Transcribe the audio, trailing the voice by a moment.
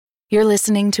You're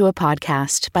listening to a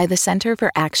podcast by the Center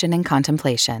for Action and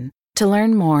Contemplation. To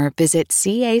learn more, visit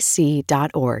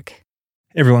cac.org. Hey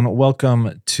everyone,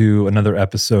 welcome to another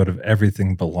episode of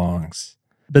Everything Belongs.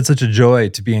 It's been such a joy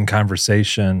to be in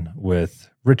conversation with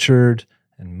Richard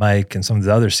and Mike and some of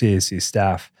the other CAC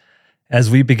staff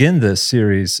as we begin this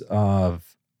series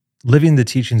of living the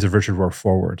teachings of Richard Rohr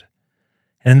forward.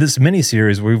 And in this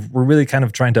mini-series, we're really kind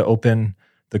of trying to open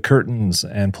the curtains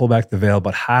and pull back the veil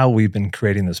about how we've been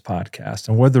creating this podcast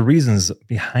and what are the reasons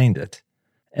behind it.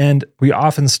 And we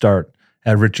often start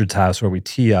at Richard's house where we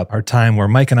tee up our time where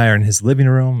Mike and I are in his living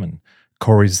room and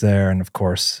Corey's there and of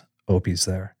course Opie's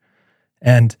there.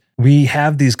 And we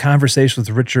have these conversations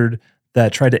with Richard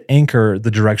that try to anchor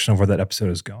the direction of where that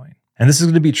episode is going. And this is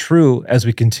going to be true as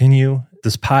we continue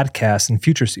this podcast in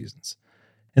future seasons.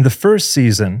 In the first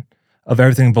season of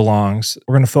Everything Belongs,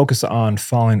 we're going to focus on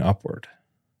falling upward.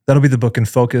 That'll be the book in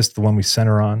focus, the one we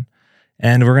center on.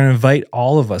 And we're going to invite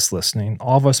all of us listening,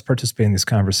 all of us participating in these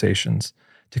conversations,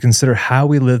 to consider how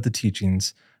we live the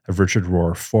teachings of Richard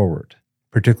Rohr forward,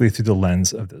 particularly through the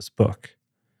lens of this book.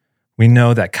 We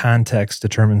know that context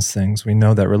determines things. We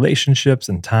know that relationships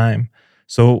and time.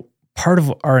 So part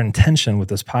of our intention with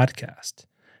this podcast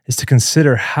is to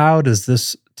consider how does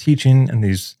this teaching and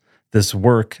this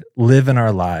work live in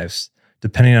our lives,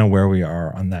 depending on where we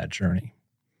are on that journey.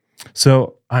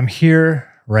 So I'm here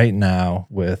right now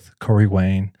with Corey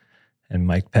Wayne and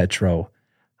Mike Petro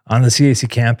on the CAC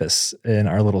campus in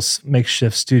our little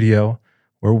makeshift studio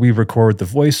where we record the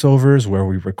voiceovers, where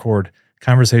we record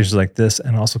conversations like this,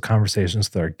 and also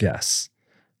conversations with our guests.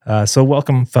 So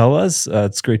welcome, fellas.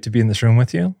 It's great to be in this room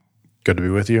with you. Good to be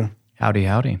with you. Howdy,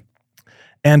 howdy.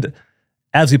 And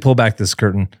as we pull back this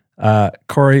curtain,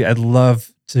 Corey, I'd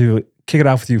love to kick it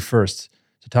off with you first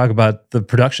to talk about the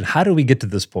production. How did we get to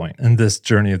this point in this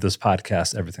journey of this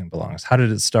podcast, Everything Belongs? How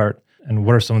did it start? And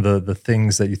what are some of the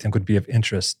things that you think would be of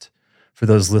interest for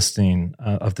those listening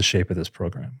of the shape of this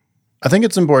program? I think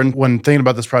it's important when thinking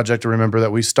about this project to remember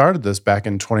that we started this back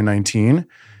in 2019.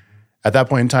 At that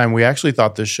point in time, we actually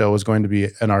thought this show was going to be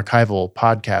an archival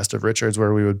podcast of Richard's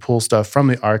where we would pull stuff from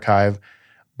the archive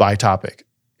by topic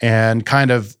and kind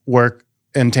of work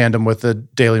in tandem with the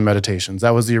daily meditations.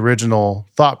 That was the original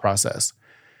thought process.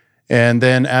 And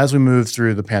then as we moved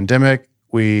through the pandemic,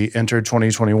 we entered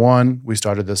 2021. We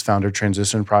started this founder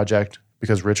transition project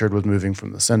because Richard was moving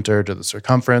from the center to the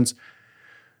circumference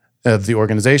of the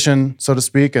organization, so to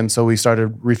speak. And so we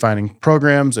started refining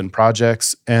programs and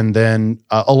projects. And then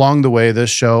along the way, this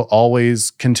show always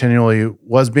continually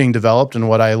was being developed in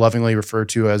what I lovingly refer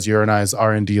to as your and I's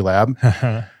R&D lab.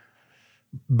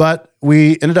 But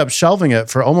we ended up shelving it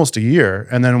for almost a year.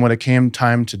 And then when it came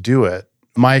time to do it,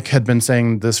 Mike had been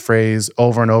saying this phrase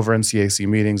over and over in CAC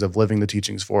meetings of living the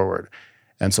teachings forward.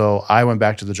 And so I went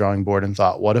back to the drawing board and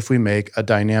thought, what if we make a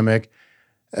dynamic,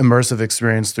 immersive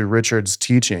experience through Richard's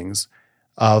teachings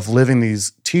of living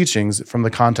these teachings from the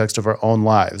context of our own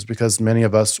lives? Because many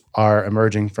of us are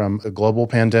emerging from a global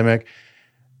pandemic.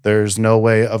 There's no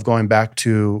way of going back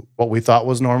to what we thought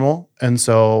was normal. And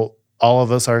so all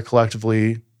of us are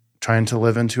collectively trying to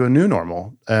live into a new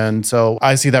normal. And so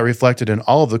I see that reflected in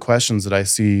all of the questions that I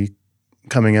see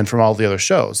coming in from all the other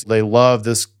shows. They love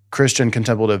this Christian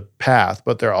contemplative path,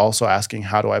 but they're also asking,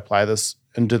 how do I apply this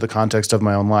into the context of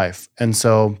my own life? And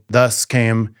so thus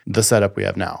came the setup we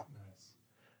have now.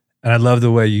 And I love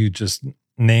the way you just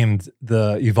named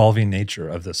the evolving nature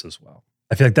of this as well.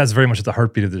 I feel like that's very much at the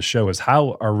heartbeat of this show is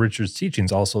how are Richard's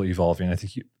teachings also evolving? I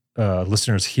think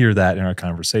listeners hear that in our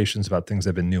conversations about things that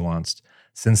have been nuanced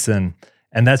since then.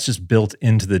 And that's just built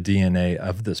into the DNA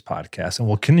of this podcast and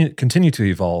will continue to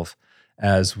evolve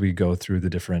as we go through the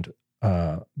different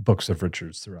books of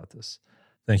Richard's throughout this.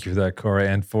 Thank you for that, Corey,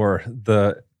 and for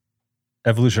the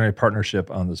evolutionary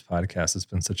partnership on this podcast. It's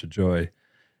been such a joy.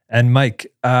 And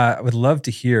Mike, I would love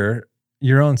to hear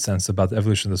your own sense about the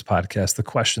evolution of this podcast, the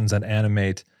questions that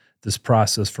animate this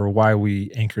process for why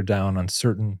we anchor down on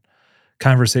certain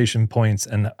conversation points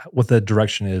and what the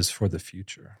direction is for the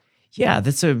future. Yeah,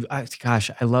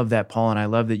 I love that, Paul, and I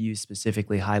love that you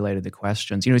specifically highlighted the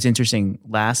questions. You know, it's interesting.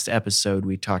 Last episode,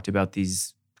 we talked about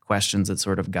these questions that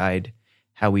sort of guide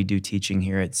how we do teaching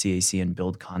here at CAC and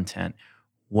build content.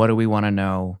 What do we want to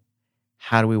know?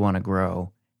 How do we want to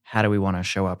grow? How do we want to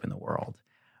show up in the world?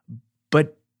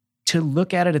 But to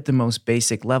look at it at the most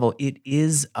basic level, it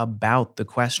is about the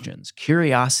questions.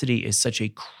 Curiosity is such a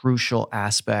crucial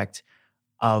aspect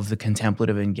of the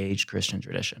contemplative, engaged Christian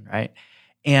tradition, right?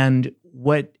 And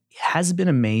what has been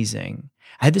amazing,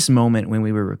 I had this moment when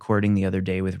we were recording the other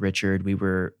day with Richard. We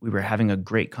were having a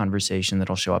great conversation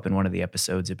that'll show up in one of the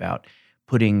episodes about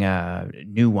putting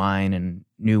new wine and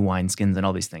new wineskins and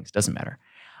all these things. Doesn't matter.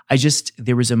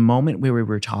 There was a moment where we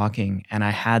were talking and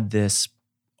I had this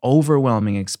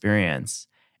overwhelming experience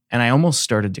and I almost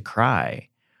started to cry,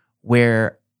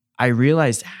 where I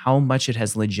realized how much it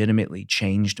has legitimately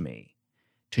changed me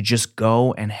to just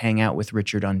go and hang out with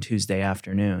Richard on Tuesday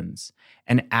afternoons.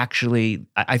 And actually,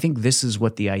 I think this is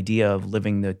what the idea of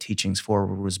Living the Teachings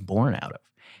Forward was born out of.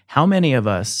 How many of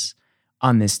us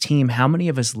on this team, how many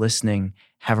of us listening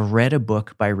have read a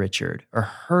book by Richard or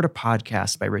heard a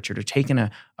podcast by Richard or taken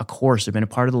a course or been a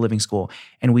part of the Living School,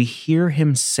 and we hear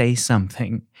him say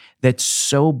something that's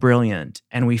so brilliant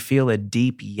and we feel a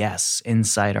deep yes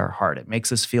inside our heart. It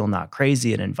makes us feel not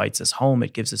crazy. It invites us home.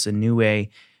 It gives us a new way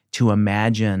to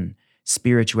imagine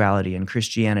spirituality and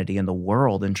Christianity and the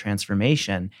world and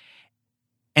transformation.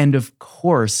 And of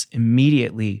course,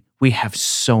 immediately we have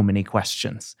so many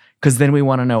questions, because then we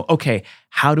want to know, okay,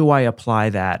 how do I apply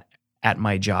that at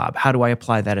my job? How do I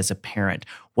apply that as a parent?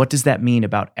 What does that mean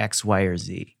about X, Y, or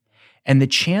Z? And the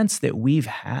chance that we've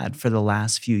had for the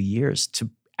last few years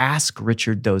to ask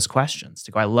Richard those questions,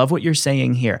 to go, I love what you're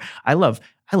saying here. I love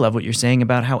what you're saying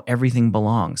about how everything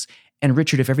belongs. And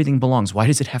Richard, if everything belongs, why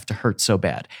does it have to hurt so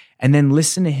bad? And then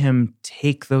listen to him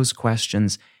take those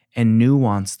questions and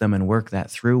nuance them and work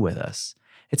that through with us.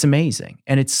 It's amazing.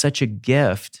 And it's such a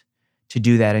gift to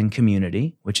do that in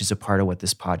community, which is a part of what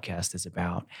this podcast is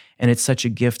about. And it's such a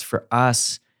gift for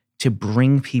us to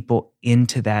bring people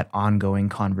into that ongoing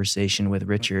conversation with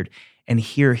Richard and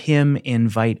hear him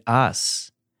invite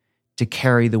us to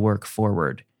carry the work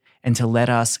forward and to let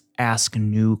us ask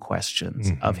new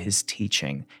questions of his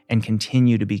teaching and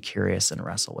continue to be curious and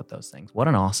wrestle with those things. What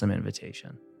an awesome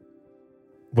invitation.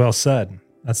 Well said.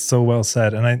 That's so well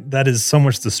said. And that is so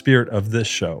much the spirit of this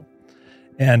show.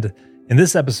 And in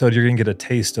this episode, you're going to get a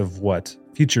taste of what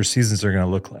future seasons are going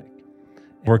to look like.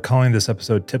 We're calling this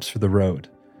episode Tips for the Road.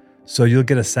 So you'll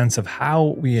get a sense of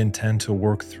how we intend to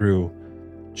work through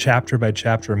chapter by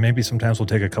chapter. Maybe sometimes we'll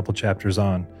take a couple chapters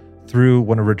on through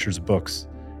one of Richard's books.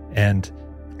 And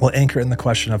we'll anchor in the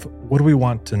question of what do we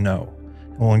want to know?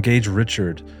 And we'll engage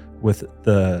Richard with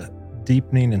the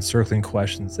deepening and circling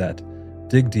questions that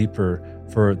dig deeper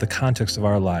for the context of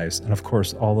our lives. And of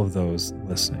course, all of those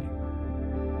listening.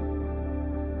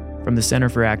 From the Center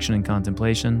for Action and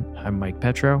Contemplation, I'm Mike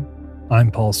Petro. I'm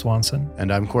Paul Swanson.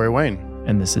 And I'm Corey Wayne.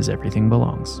 And this is Everything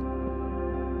Belongs.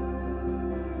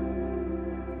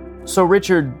 So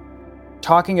Richard,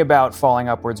 talking about falling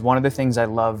upwards, one of the things I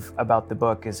love about the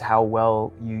book is how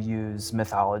well you use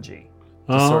mythology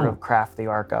to sort of craft the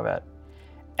arc of it.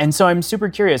 And so I'm super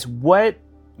curious, what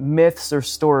myths or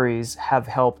stories have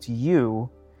helped you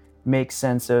make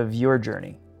sense of your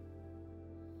journey?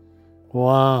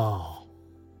 Wow.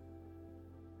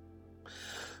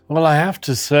 Well, I have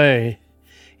to say,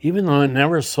 even though it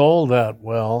never sold that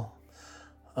well,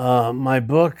 my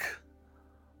book,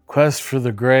 Quest for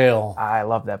the Grail, I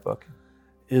love that book,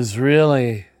 is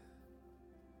really,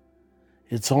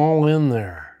 it's all in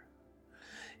there.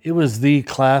 It was the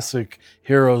classic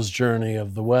hero's journey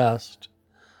of the West.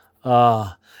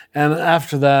 And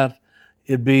after that,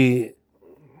 it'd be,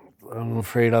 I'm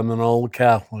afraid I'm an old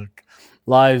Catholic,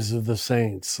 Lives of the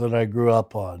Saints that I grew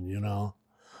up on, you know,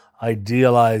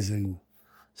 idealizing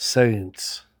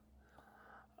saints.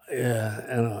 Yeah,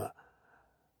 and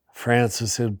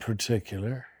Francis in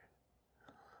particular.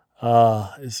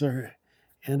 Is there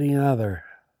any other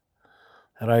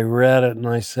that I read it and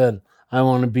I said, I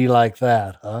want to be like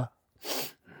that, huh?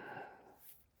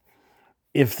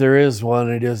 If there is one,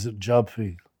 it isn't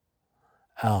jumping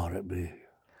out at me.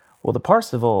 Well, the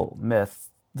Parsifal myth,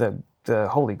 the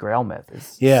Holy Grail myth,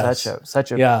 is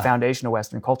such a foundation of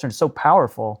Western culture, and it's so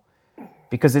powerful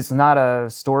because it's not a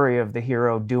story of the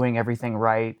hero doing everything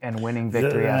right and winning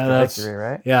victory after victory,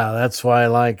 right? Yeah, that's why I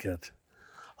like it.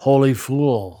 Holy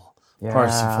fool,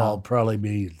 Parsifal probably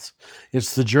means.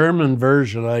 It's the German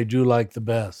version I do like the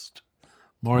best,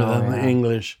 more than the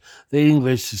English. The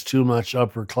English is too much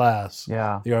upper class,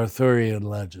 the Arthurian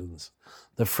legends.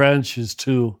 The French is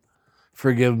too,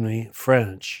 forgive me,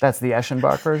 French. That's the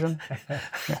Eschenbach version?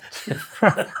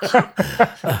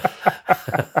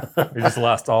 We just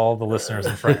lost all the listeners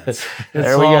in France.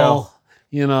 There we go.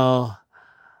 You know,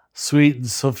 sweet and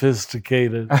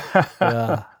sophisticated.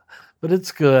 Yeah. But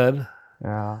it's good.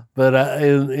 Yeah. But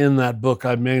in that book,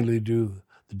 I mainly do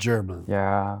the German.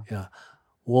 Yeah. Yeah.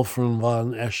 Wolfram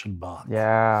von Eschenbach.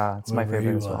 Yeah, it's my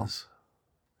favorite as well.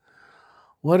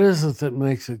 What is it that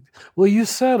makes it? Well, you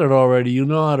said it already. You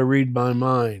know how to read my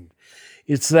mind.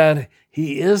 It's that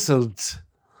he isn't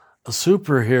a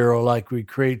superhero like we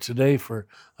create today for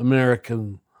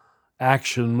American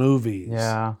action movies.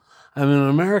 Yeah. I mean,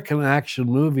 American action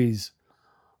movies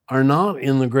are not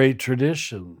in the great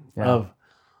tradition of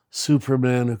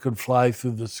Superman who could fly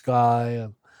through the sky,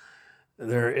 and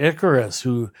they're Icarus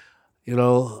who,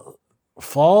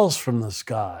 falls from the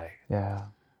sky. Yeah.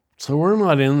 So we're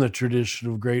not in the tradition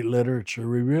of great literature.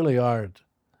 We really aren't.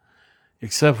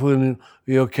 Except when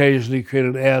we occasionally create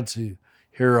an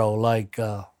anti-hero like,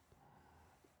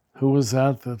 who was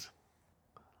that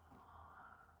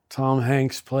Tom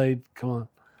Hanks played? Come on.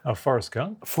 Oh, Forrest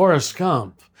Gump? Forrest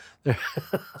Gump.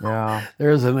 Yeah.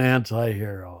 There's an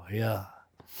anti-hero, yeah.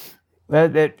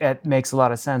 That makes a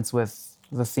lot of sense with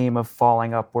the theme of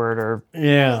falling upward or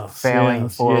failing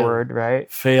forward,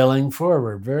 right? Failing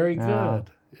forward, very Yeah.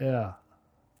 good, yeah.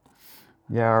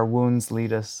 Yeah, our wounds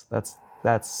lead us. That's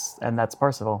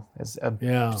Parsifal. It's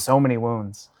so many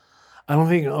wounds. I don't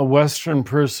think a Western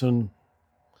person,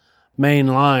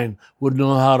 mainline, would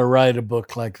know how to write a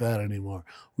book like that anymore.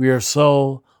 We are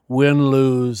so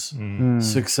win-lose,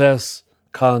 success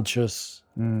conscious.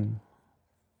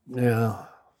 Yeah.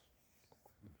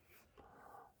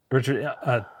 Richard,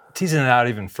 teasing it out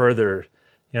even further,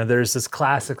 there's this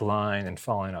classic line in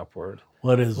Falling Upward.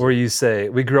 What is where it? you say,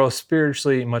 we grow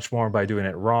spiritually much more by doing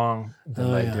it wrong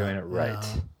than by doing it right.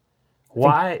 Yeah.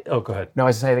 Why? Oh, go ahead. No,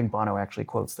 I think Bono actually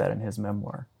quotes that in his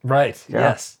memoir. Right, Yeah.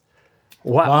 yes.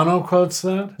 Why, Bono quotes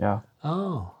that? Yeah.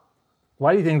 Oh.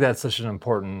 why do you think that's such an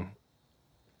important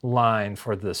line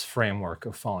for this framework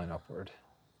of falling upward?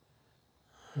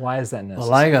 Why is that necessary?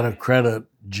 Well, I got to credit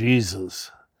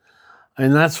Jesus. I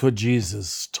mean, that's what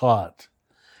Jesus taught.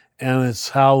 And it's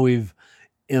how we've,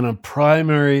 in a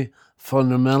primary,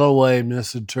 fundamental way,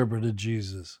 misinterpreted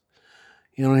Jesus.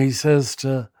 He says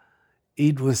to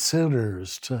eat with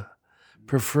sinners, to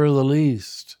prefer the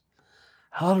least.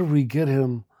 How did we get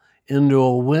him into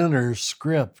a winner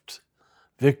script?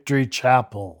 Victory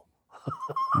Chapel.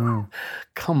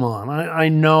 Come on. I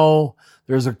know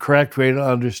there's a correct way to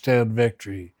understand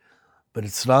victory, but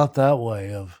it's not that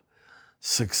way of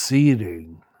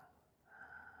succeeding.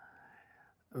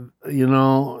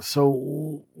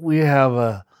 So we have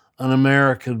an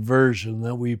American version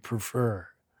that we prefer,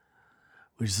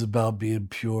 which is about being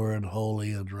pure and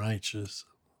holy and righteous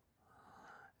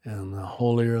and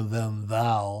holier than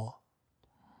thou.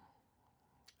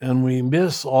 And we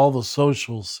miss all the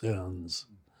social sins.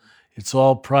 It's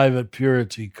all private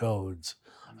purity codes.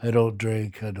 I don't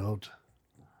drink, I don't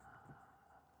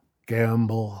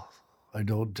gamble, I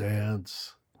don't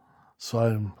dance, so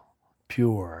I'm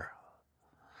pure.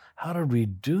 How did we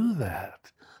do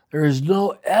that? There is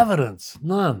no evidence,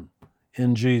 none,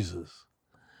 in Jesus.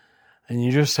 And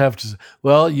you just have to say,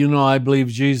 well, I believe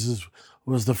Jesus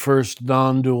was the first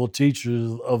non-dual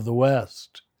teacher of the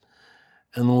West.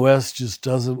 And the West just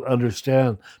doesn't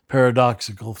understand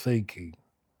paradoxical thinking.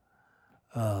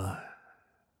 It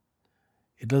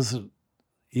doesn't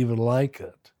even like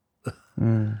it.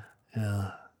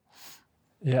 Yeah.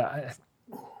 Yeah.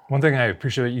 One thing I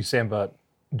appreciate what you saying about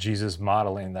Jesus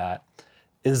modeling that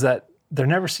is that there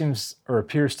never seems or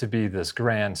appears to be this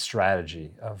grand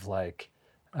strategy of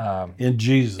in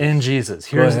Jesus.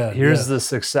 Here's the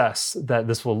success that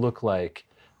this will look like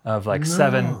of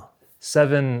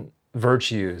seven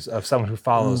virtues of someone who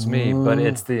follows me, but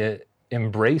it's the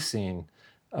embracing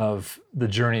of the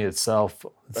journey itself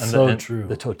and true.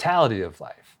 The totality of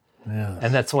life. Yes.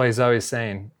 And that's why he's always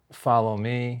saying, follow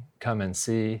me, come and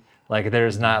see.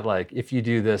 There's not if you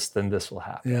do this, then this will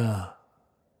happen. Yeah.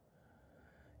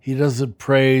 He doesn't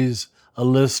praise a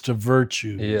list of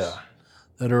virtues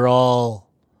that are all,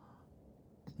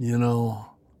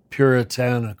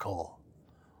 puritanical.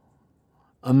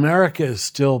 America is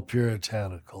still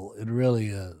puritanical. It really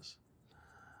is.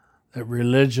 That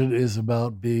religion is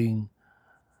about being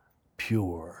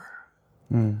pure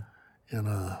in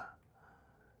a,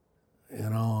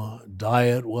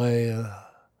 diet way,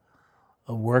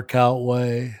 a workout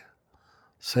way.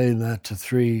 Saying that to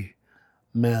 3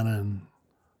 men in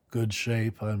good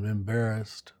shape, I'm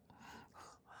embarrassed.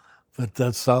 But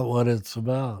that's not what it's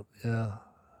about, yeah.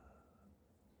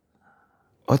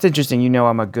 Well, it's interesting.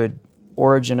 I'm a good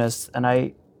Origenist, and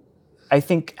I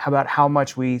think about how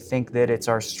much we think that it's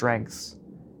our strengths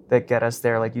that get us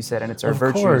there, like you said, and it's our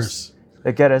virtues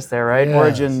that get us there, right?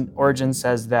 Yes. Origen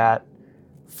says that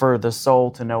for the soul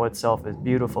to know itself as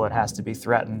beautiful, it has to be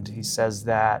threatened. He says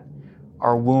that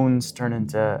our wounds turn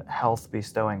into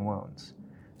health-bestowing wounds.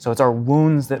 So it's our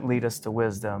wounds that lead us to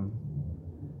wisdom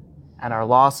and our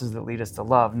losses that lead us to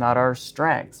love, not our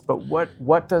strengths. But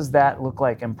what does that look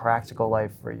like in practical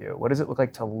life for you? What does it look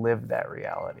like to live that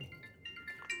reality?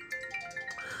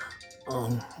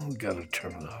 I've got to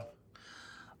turn it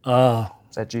off.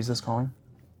 Is that Jesus calling?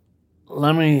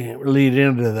 let me lead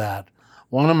into that.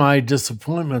 One of my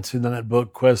disappointments in that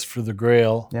book, Quest for the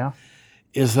Grail,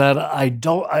 is that I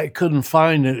couldn't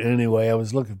find it anyway. I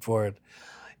was looking for it.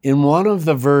 In one of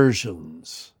the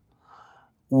versions,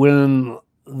 when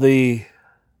the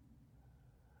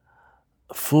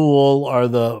fool or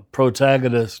the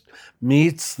protagonist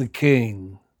meets the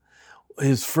king,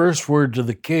 his first word to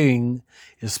the king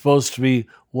is supposed to be,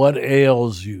 "What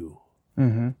ails you?"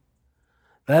 Mm-hmm.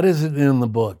 That isn't in the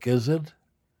book, is it?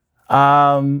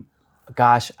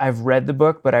 Gosh, I've read the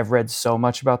book, but I've read so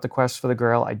much about the Quest for the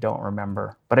Grail, I don't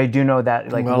remember. But I do know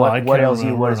that, like, what ails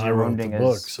you, what is your wounding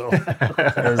is. So.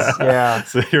 Yeah.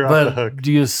 So you're on the hook. But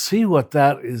do you see what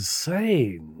that is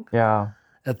saying? Yeah.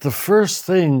 At the first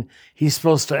thing he's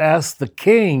supposed to ask the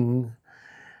king,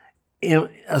 it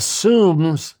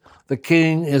assumes the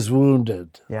king is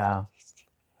wounded. Yeah.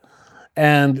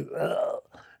 And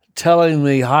telling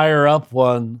the higher up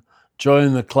one,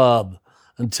 join the club.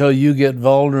 Until you get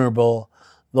vulnerable,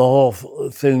 the whole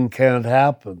thing can't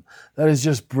happen. That is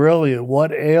just brilliant.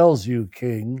 What ails you,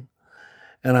 king?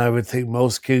 And I would think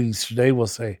most kings today will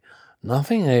say,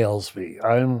 nothing ails me.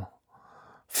 I'm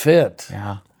fit.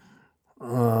 Yeah.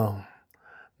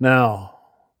 Now,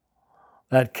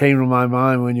 that came to my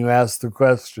mind when you asked the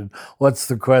question. What's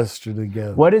the question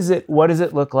again? What does it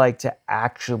look like to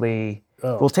actually,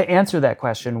 well, to answer that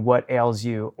question, what ails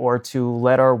you, or to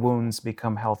let our wounds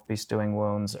become health-bestowing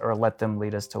wounds, or let them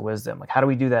lead us to wisdom? Like, how do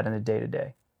we do that in the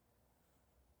day-to-day?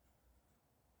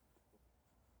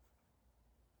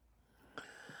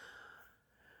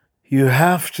 You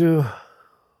have to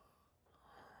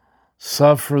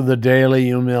suffer the daily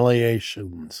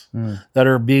humiliations that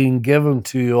are being given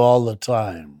to you all the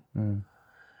time. And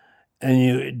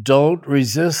you don't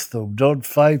resist them, don't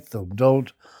fight them,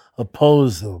 don't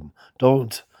oppose them,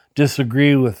 don't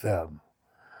disagree with them.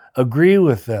 Agree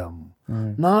with them,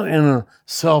 not in a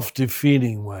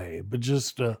self-defeating way, but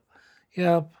just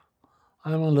yep,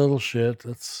 I'm a little shit,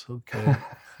 that's okay.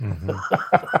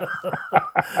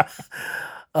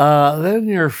 Then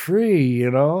you're free,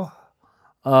 you know?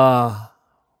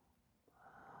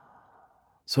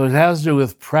 So it has to do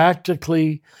with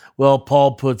practically, well,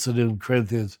 Paul puts it in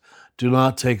Corinthians, do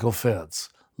not take offense.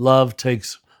 Love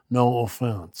takes no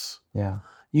offense. Yeah.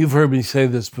 You've heard me say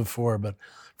this before, but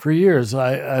for years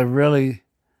I really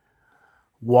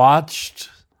watched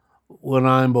when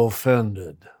I'm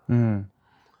offended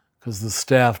because the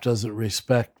staff doesn't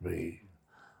respect me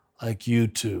like you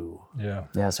two. Yeah.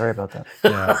 Yeah, sorry about that.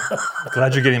 Yeah.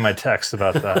 Glad you're getting my text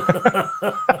about that.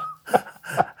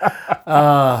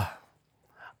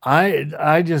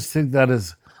 I just think that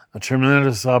is a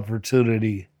tremendous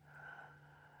opportunity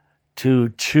to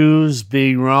choose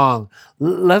being wrong.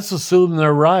 Let's assume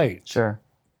they're right. Sure.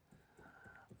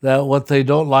 That what they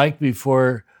don't like me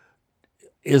for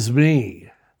is me.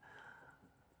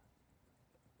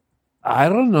 I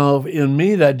don't know if in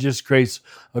me that just creates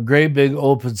a great big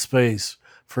open space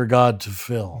for God to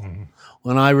fill.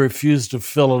 When I refuse to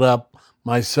fill it up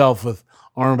myself with,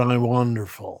 aren't I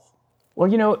wonderful? Well,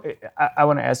 you know, I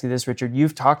want to ask you this, Richard.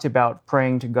 You've talked about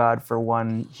praying to God for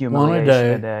one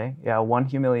humiliation a day. Yeah, one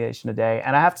humiliation a day.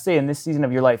 And I have to say, in this season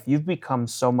of your life, you've become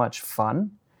so much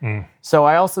fun. So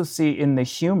I also see in the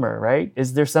humor, right?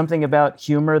 Is there something about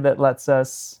humor that lets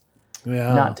us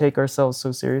not take ourselves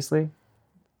so seriously?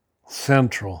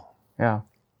 Central. Yeah.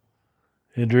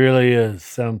 It really is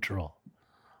central.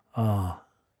 When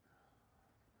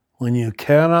you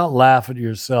cannot laugh at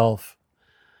yourself,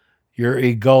 you're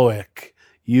egoic.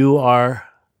 You are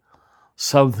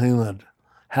something that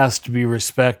has to be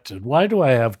respected. Why do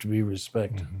I have to be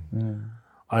respected?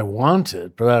 I want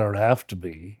it, but I don't have to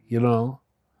be, you know?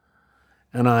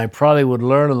 And I probably would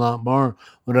learn a lot more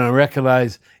when I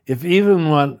recognize if even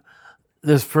what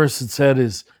this person said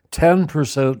is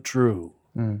 10% true,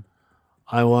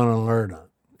 I want to learn it,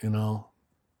 you know?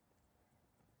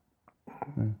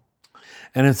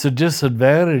 And it's a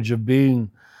disadvantage of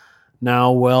being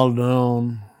now well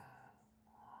known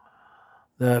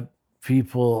that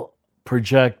people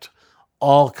project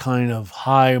all kind of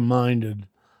high-minded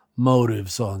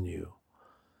motives on you.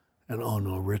 And, oh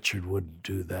no, Richard wouldn't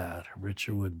do that.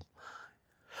 Richard would,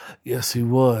 yes, he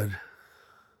would.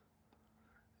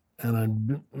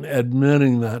 And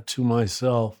admitting that to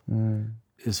myself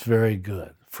is very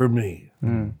good for me.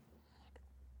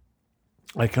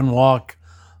 I can walk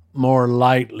more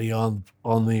lightly on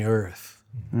the earth.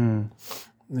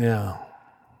 Yeah.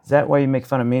 Is that why you make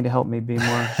fun of me, to help me be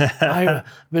more? I've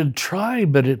been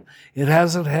trying, but it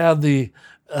hasn't had the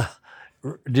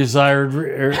desired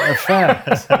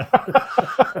effect.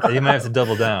 You might have to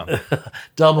double down.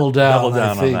 Double down Double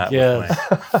down I think, on that. yes.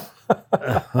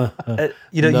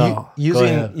 You know, No, you, go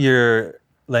using ahead. your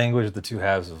language of the two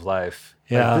halves of life,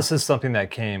 like, Yeah. this is something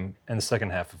that came in the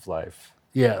second half of life.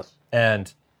 Yes.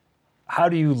 And how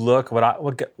do you look?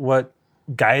 What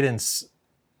guidance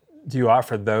do you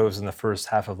offer those in the first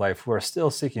half of life who are still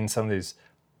seeking some of these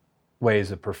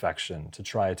ways of perfection to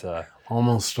try to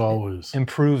Almost always.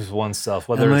 improve oneself,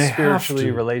 whether And it's they have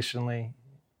spiritually, to. relationally?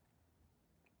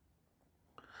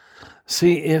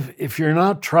 See, if you're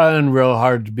not trying real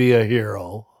hard to be a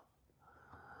hero,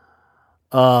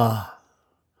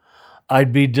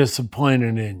 I'd be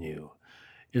disappointed in you.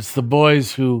 It's the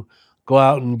boys who go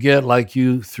out and get, like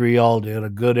you three all did, a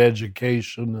good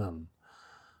education and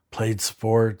played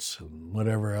sports and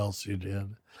whatever else you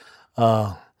did.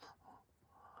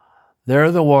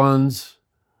 They're the ones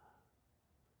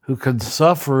who can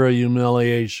suffer a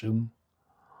humiliation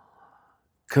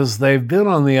because they've been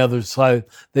on the other side.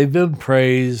 They've been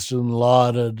praised and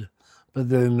lauded, but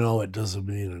they know it doesn't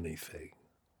mean anything.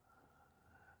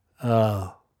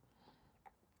 A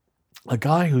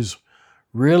guy who's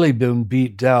really been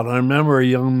beat down. I remember a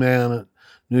young man at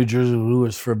New Jersey who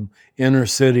was from inner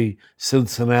city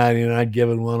Cincinnati, and I'd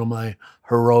given one of my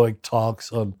heroic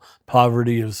talks on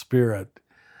poverty of spirit.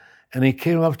 And he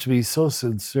came up to me so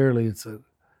sincerely and said,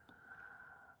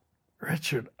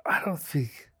 "Richard, I don't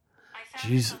think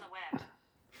Jesus..."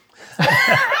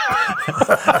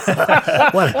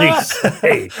 What did he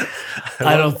say?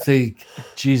 I don't think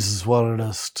Jesus wanted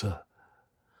us to.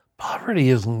 Poverty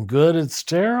isn't good, it's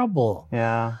terrible.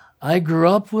 Yeah. I grew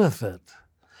up with it.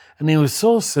 And he was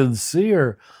so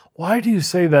sincere. Why do you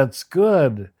say that's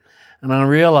good? And I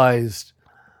realized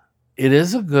it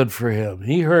isn't good for him.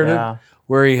 He heard Yeah. it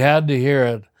where he had to hear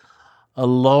it. A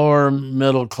lower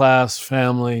middle class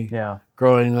family Yeah.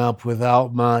 growing up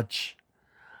without much.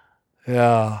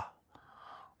 Yeah.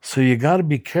 So you got to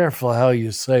be careful how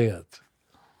you say it.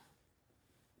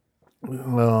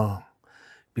 Well,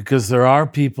 because there are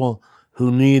people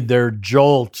who need their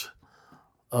jolt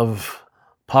of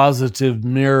positive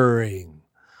mirroring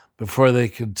before they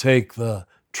can take the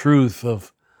truth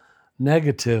of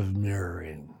negative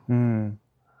mirroring. Mm.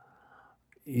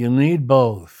 You need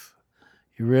both.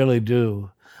 You really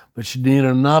do. But you need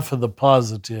enough of the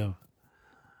positive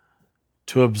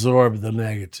to absorb the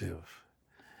negative.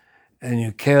 And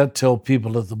you can't tell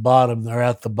people at the bottom they're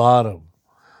at the bottom.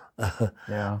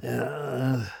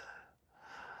 Yeah.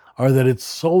 Or that it's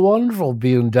so wonderful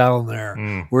being down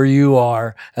there where you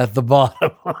are at the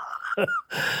bottom.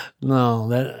 No,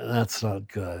 that's not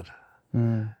good.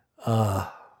 Mm.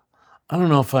 I don't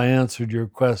know if I answered your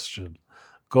question.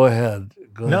 Go ahead.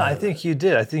 No, I think you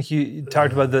did. I think you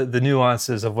talked about the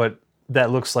nuances of what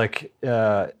that looks like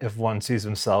if one sees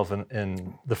himself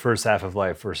in the first half of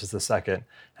life versus the second,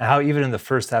 and how even in the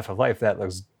first half of life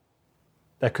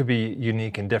that could be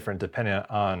unique and different depending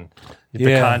on the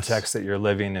Yes. context that you're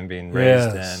living and being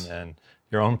raised Yes. in, and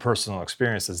your own personal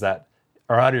experiences that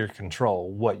are out of your control,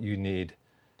 what you need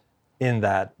in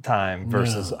that time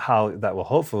versus how that will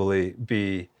hopefully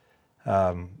be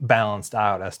balanced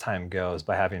out as time goes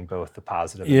by having both the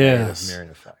positive and negative Yes. mirroring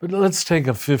effect. But let's take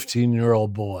a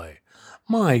 15-year-old boy.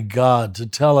 My God, to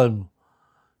tell him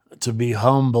to be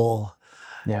humble.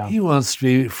 Yeah. He wants to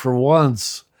be, for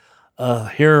once, a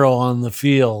hero on the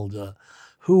field.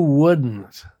 Who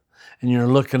wouldn't? And you're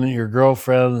looking at your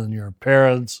girlfriend and your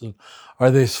parents. And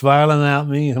are they smiling at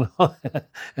me? You know,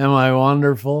 am I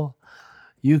wonderful?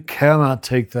 You cannot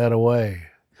take that away.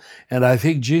 And I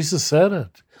think Jesus said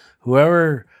it.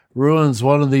 Whoever ruins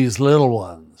one of these little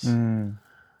ones,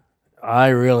 I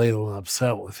really am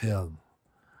upset with him.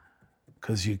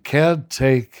 Because you can't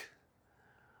take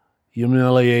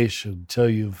humiliation till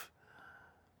you've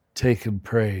taken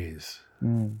praise.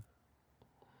 And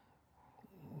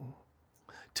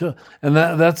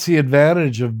that's the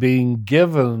advantage of being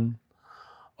given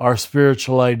our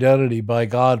spiritual identity by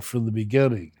God from the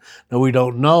beginning. Now, we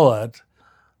don't know it,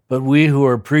 but we who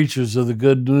are preachers of the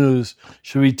good news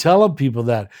should be telling people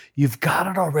that. You've got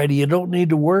it already. You don't need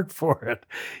to work for it,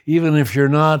 even if you're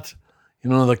not,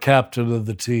 the captain of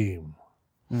the team.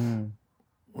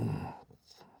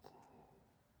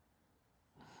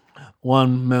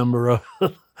 One member of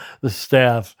the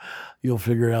staff, you'll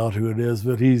figure out who it is,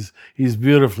 but he's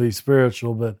beautifully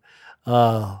spiritual. But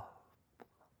I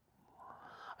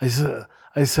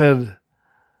said,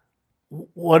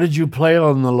 what did you play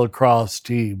on the lacrosse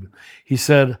team? He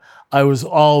said, I was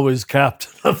always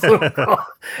captain of the lacrosse.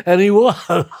 And he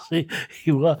was.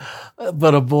 He was.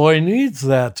 But a boy needs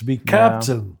that to be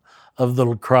captain of the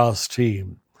lacrosse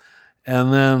team.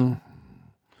 And then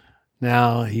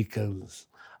now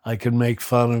I can make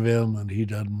fun of him and he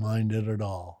doesn't mind it at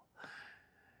all.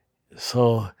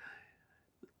 So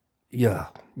Yeah,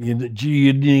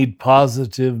 you need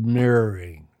positive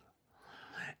mirroring.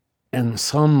 And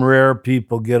some rare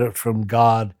people get it from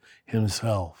God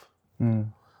himself. A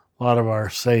lot of our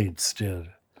saints did.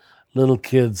 Little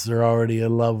kids, they're already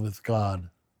in love with God.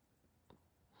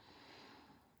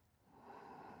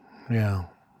 Yeah.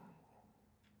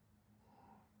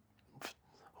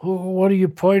 What are you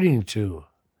pointing to?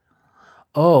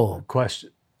 Oh,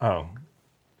 Question. Oh,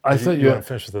 I thought you want to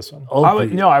finish with this one.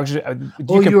 Opie. I was just.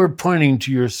 You were pointing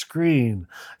to your screen.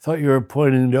 I thought you were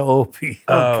pointing to Opie.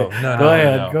 Oh, Okay. no, Go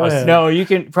ahead. no. No, you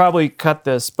can probably cut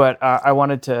this, but I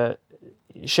wanted to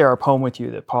share a poem with you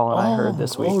that Paul and I heard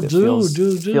this week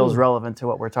that feels relevant to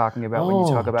what we're talking about when you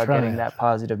talk about getting that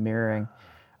positive mirroring.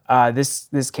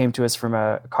 This came to us from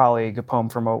a colleague, a poem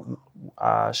from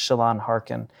Shalon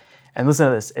Harkin. And listen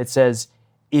to this. It says,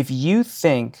 if you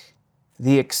think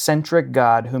the eccentric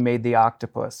God who made the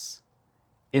octopus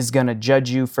is going to judge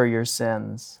you for your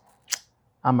sins,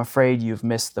 I'm afraid you've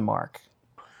missed the mark.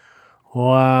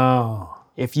 Wow.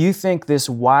 If you think this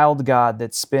wild God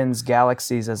that spins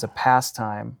galaxies as a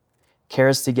pastime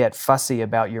cares to get fussy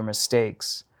about your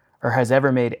mistakes or has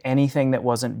ever made anything that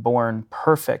wasn't born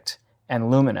perfect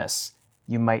and luminous,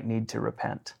 you might need to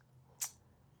repent.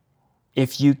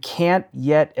 If you can't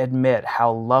yet admit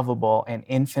how lovable and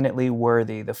infinitely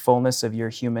worthy the fullness of your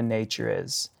human nature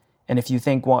is, and if you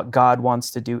think God wants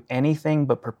to do anything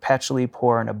but perpetually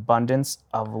pour an abundance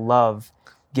of love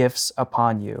gifts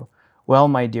upon you, well,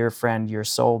 my dear friend, your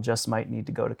soul just might need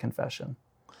to go to confession.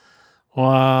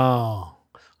 Wow.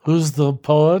 Who's the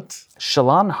poet?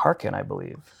 Shalon Harkin, I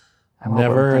believe.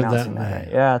 Never heard that name. Right.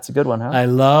 Yeah, it's a good one, huh? I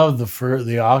love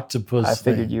the octopus I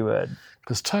figured you would.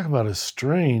 Because talk about a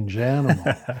strange animal.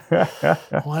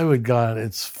 Why would God,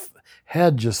 its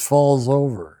head just falls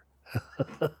over.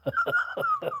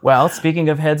 Well, speaking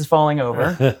of heads falling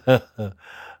over.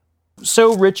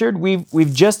 So, Richard,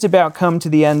 we've just about come to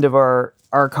the end of our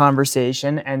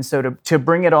conversation. And so to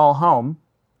bring it all home,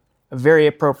 a very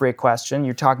appropriate question.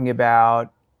 You're talking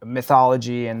about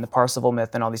mythology and the Parsifal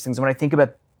myth and all these things. When I think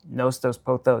about Nostos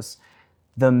Pothos,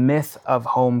 the myth of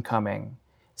homecoming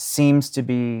seems to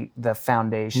be the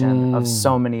foundation of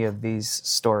so many of these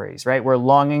stories, right? We're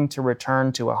longing to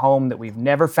return to a home that we've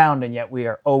never found, and yet we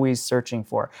are always searching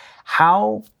for.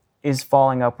 How is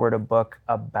Falling Upward a book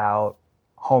about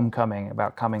homecoming,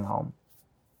 about coming home?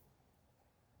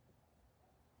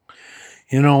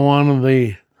 You know, one of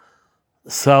the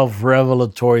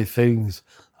self-revelatory things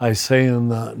I say in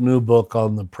the new book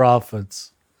on the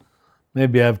prophets,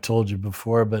 maybe I've told you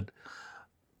before, but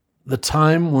the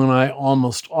time when I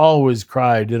almost always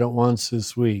cry, I did it once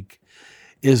this week,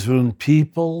 is when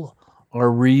people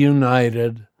are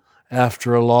reunited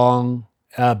after a long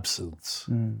absence,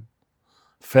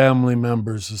 family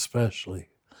members especially.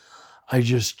 I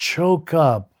just choke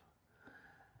up.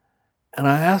 And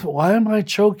I ask, why am I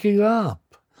choking up?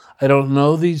 I don't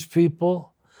know these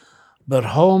people, but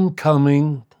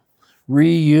homecoming,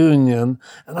 reunion,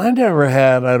 and I never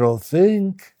had, I don't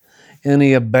think,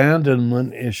 any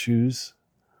abandonment issues.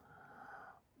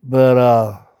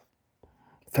 But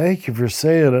thank you for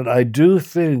saying it. I do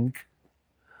think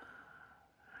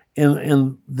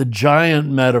in the giant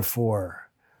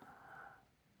metaphor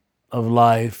of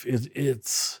life,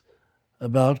 it's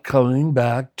about coming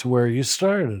back to where you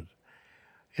started.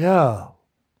 Yeah.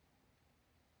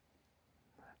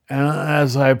 And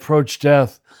as I approach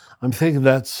death, I'm thinking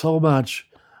that so much.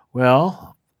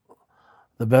 Well,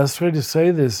 the best way to say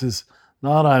this is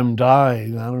not I'm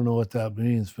dying. I don't know what that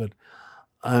means, but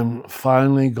I'm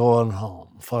finally going home,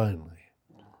 finally.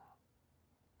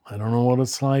 I don't know what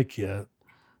it's like yet,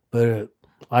 but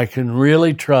I can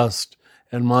really trust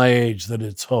at my age that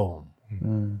it's home.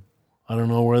 I don't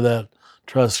know where that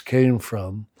trust came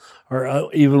from or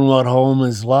even what home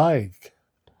is like.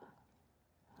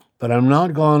 But I'm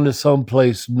not going to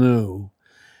someplace new.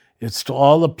 It's to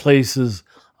all the places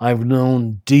I've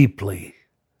known deeply.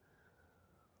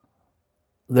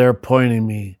 They're pointing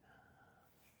me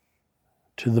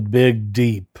to the big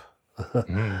deep,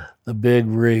 the big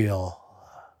real.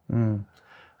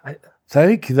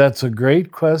 Thank you. That's a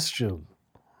great question.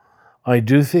 I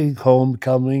do think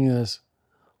homecoming is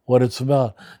what it's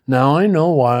about. Now I know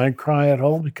why I cry at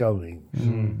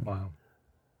homecoming. Wow.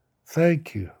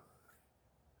 Thank you.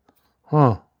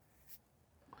 Huh.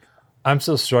 I'm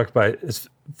so struck by it.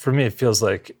 For me, it feels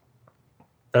like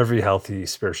every healthy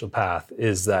spiritual path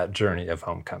is that journey of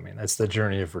homecoming. It's the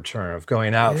journey of return, of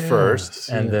going out first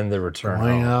and then the return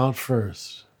going home. out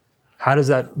first. How does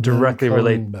that directly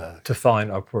relate back to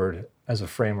falling upward as a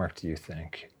framework, do you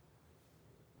think?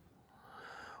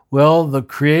 Well, the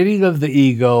creating of the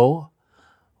ego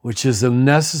which is a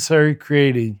necessary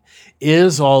creating,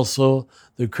 is also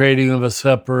the creating of a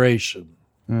separation.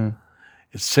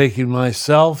 It's taking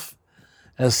myself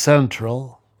as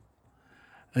central,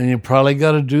 and you probably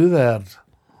got to do that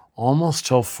almost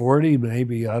till 40,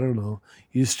 maybe, I don't know.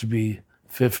 Used to be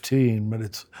 15, but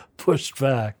it's pushed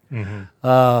back. And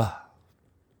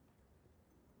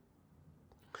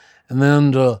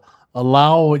then to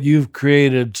allow what you've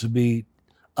created to be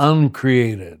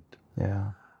uncreated.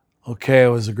 Yeah. Okay, I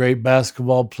was a great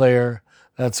basketball player.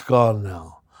 That's gone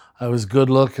now. I was good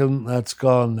looking. That's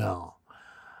gone now.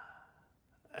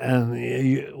 And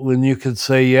when you could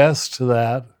say yes to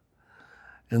that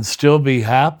and still be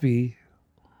happy,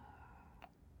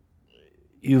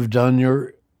 you've done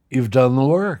the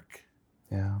work.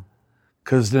 Yeah.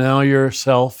 Because now your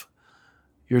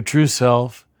true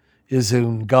self, is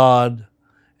in God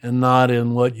and not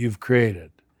in what you've created.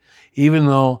 Even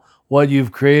though what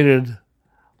you've created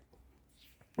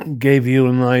gave you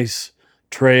a nice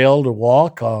trail to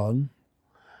walk on,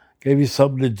 gave you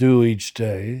something to do each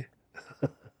day.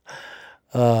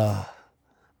 But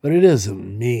it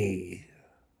isn't me.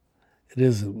 It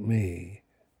isn't me.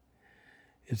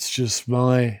 It's just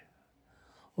what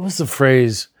was the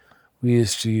phrase we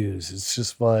used to use? It's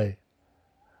just my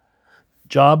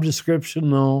job description,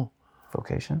 no.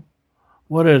 Vocation?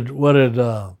 What did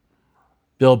Bill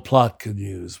Plotkin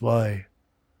use? Why?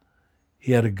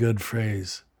 He had a good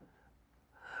phrase.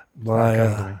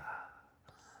 I'll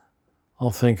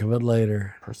think of it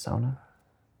later. Persona?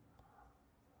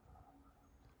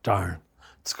 Darn,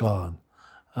 it's gone.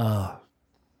 I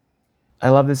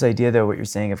love this idea, though, what you're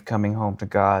saying of coming home to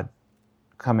God,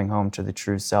 coming home to the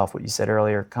true self, what you said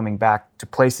earlier, coming back to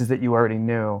places that you already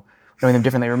knew, knowing them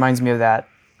differently. It reminds me of that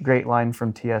great line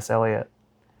from T.S. Eliot,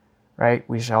 right?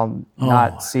 We shall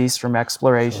not cease from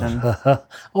exploration.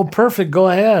 Oh, perfect. Go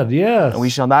ahead. Yes. We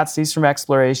shall not cease from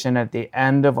exploration. At the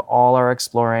end of all our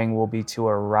exploring will be to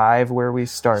arrive where we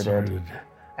started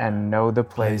and know the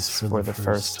place for the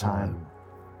first time.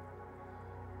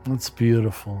 That's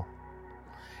beautiful.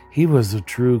 He was a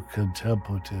true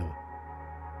contemplative.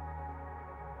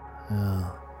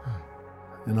 Yeah.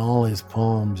 In all his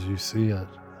poems, you see it.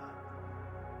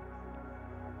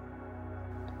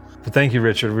 But thank you,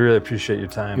 Richard. We really appreciate your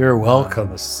time. You're welcome.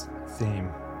 On this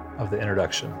theme of the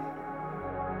introduction.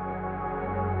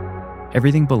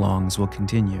 Everything Belongs will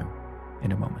continue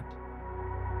in a moment.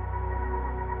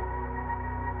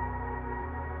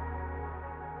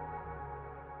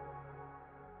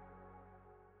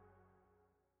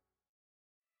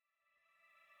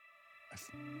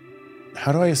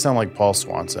 How do I sound like Paul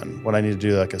Swanson when I need to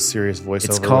do like a serious voiceover?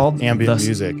 It's called with ambient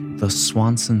music. The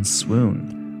Swanson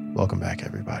Swoon. Welcome back,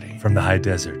 everybody. From the high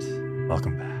desert.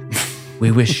 Welcome back.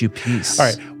 We wish you peace. All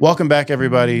right. Welcome back,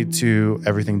 everybody, to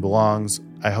Everything Belongs.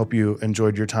 I hope you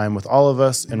enjoyed your time with all of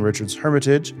us in Richard's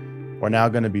Hermitage. We're now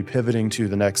going to be pivoting to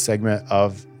the next segment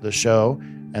of the show,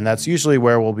 and that's usually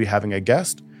where we'll be having a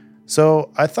guest.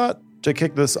 So I thought to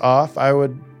kick this off, I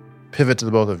would pivot to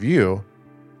the both of you.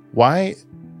 Why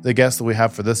the guest that we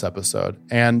have for this episode?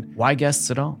 And why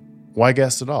guests at all? Why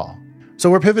guests at all? So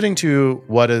we're pivoting to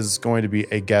what is going to be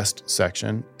a guest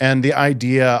section. And the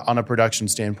idea on a production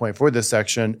standpoint for this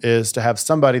section is to have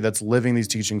somebody that's living these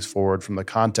teachings forward from the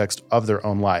context of their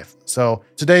own life. So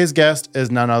today's guest is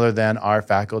none other than our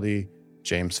faculty,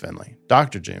 James Finley,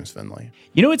 Dr. James Finley.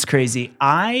 You know what's crazy?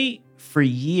 For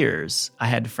years, I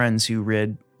had friends who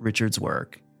read Richard's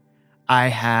work. I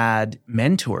had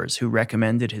mentors who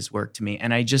recommended his work to me,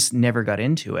 and I just never got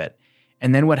into it.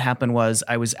 And then what happened was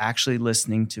I was actually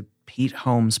listening to Pete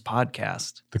Holmes'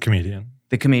 podcast. The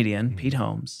comedian, Pete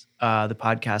Holmes, the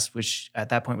podcast, which at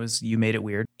that point was You Made It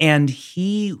Weird. And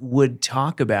he would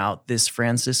talk about this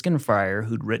Franciscan friar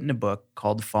who'd written a book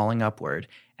called Falling Upward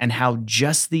and how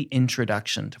just the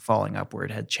introduction to Falling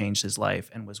Upward had changed his life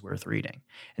and was worth reading.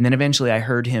 And then eventually I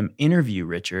heard him interview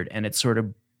Richard, and it sort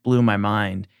of blew my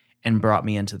mind and brought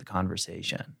me into the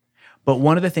conversation. But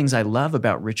one of the things I love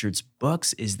about Richard's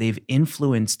books is they've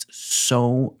influenced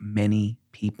so many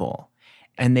people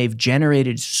and they've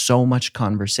generated so much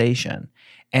conversation.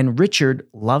 And Richard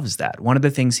loves that. One of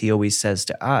the things he always says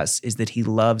to us is that he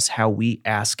loves how we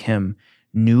ask him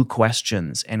new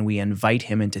questions and we invite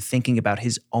him into thinking about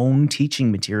his own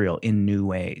teaching material in new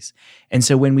ways. And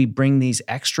so when we bring these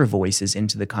extra voices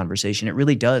into the conversation, it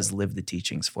really does live the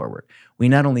teachings forward. We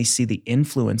not only see the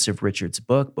influence of Richard's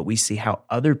book, but we see how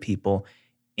other people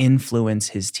influence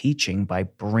his teaching by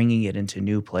bringing it into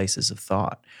new places of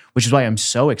thought, which is why I'm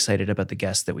so excited about the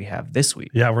guest that we have this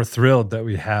week. Yeah, we're thrilled that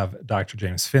we have Dr.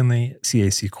 James Finley,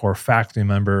 CAC core faculty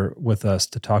member, with us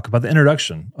to talk about the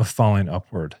introduction of Falling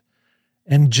Upward.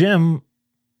 And Jim,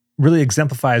 really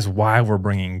exemplifies why we're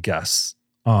bringing guests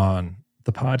on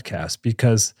the podcast,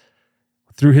 because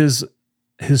through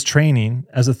his training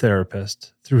as a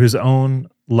therapist, through his own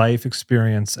life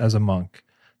experience as a monk,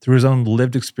 through his own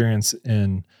lived experience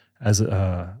as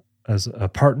a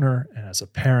partner and as a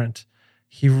parent,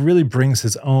 he really brings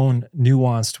his own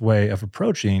nuanced way of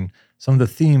approaching some of the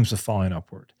themes of falling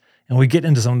upward. And we get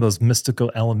into some of those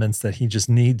mystical elements that he just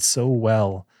needs so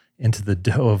well into the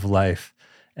dough of life.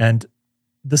 And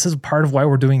this is part of why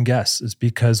we're doing guests, is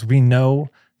because we know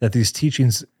that these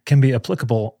teachings can be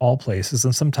applicable all places.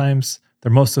 And sometimes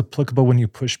they're most applicable when you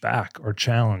push back or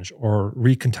challenge or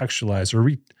recontextualize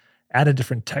or add a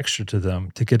different texture to them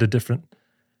to get a different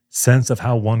sense of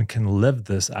how one can live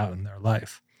this out in their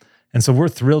life. And so we're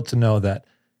thrilled to know that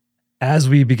as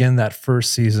we begin that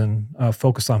first season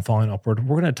focused on falling upward,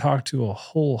 we're going to talk to a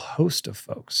whole host of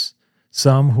folks,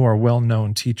 some who are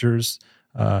well-known teachers,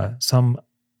 some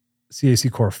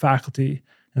CAC core faculty,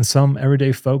 and some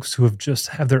everyday folks who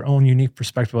have their own unique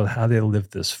perspective on how they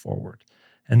live this forward.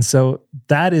 And so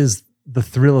that is the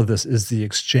thrill of this, is the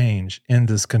exchange in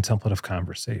this contemplative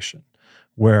conversation,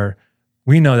 where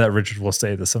we know that Richard will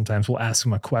say this. Sometimes we'll ask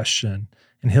him a question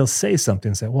and he'll say something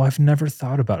and say, well, I've never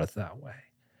thought about it that way.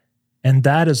 And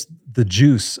that is the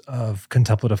juice of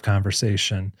contemplative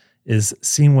conversation, is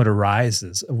seeing what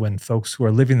arises when folks who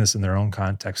are living this in their own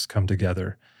context come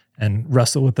together and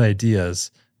wrestle with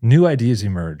ideas. New ideas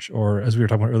emerge, or as we were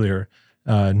talking about earlier,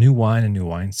 new wine and new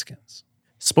wineskins.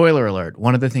 Spoiler alert,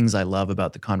 one of the things I love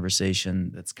about the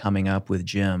conversation that's coming up with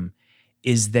Jim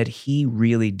is that he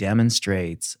really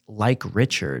demonstrates, like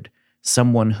Richard,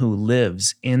 someone who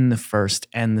lives in the first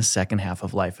and the second half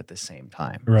of life at the same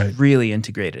time. Right. Really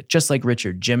integrated. Just like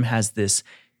Richard, Jim has this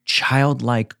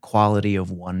childlike quality of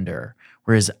wonder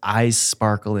where his eyes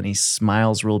sparkle and he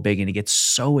smiles real big and he gets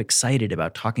so excited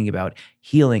about talking about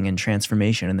healing and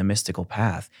transformation and the mystical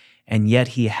path. And yet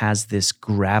he has this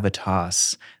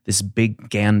gravitas, this big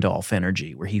Gandalf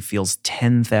energy where he feels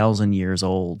 10,000 years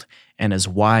old and as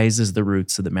wise as the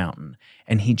roots of the mountain.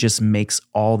 And he just makes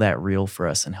all that real for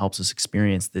us and helps us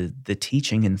experience the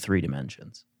teaching in 3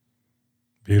 dimensions.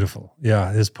 Beautiful.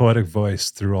 Yeah, his poetic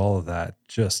voice through all of that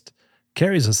just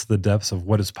carries us to the depths of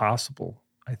what is possible,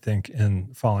 I think,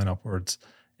 in falling upwards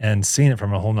and seeing it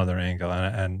from a whole nother angle.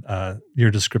 And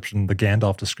your description, the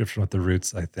Gandalf description with the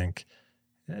roots, I think,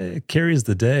 it carries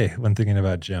the day when thinking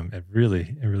about Jim. It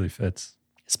really fits.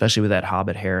 Especially with that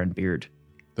hobbit hair and beard.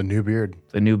 The new beard.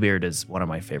 The new beard is one of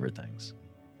my favorite things.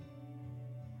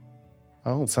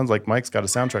 Oh, it sounds like Mike's got a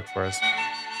soundtrack for us.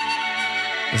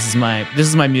 This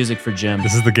is my music for Jim.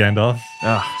 This is the Gandalf?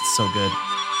 Oh, it's so good.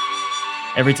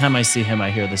 Every time I see him,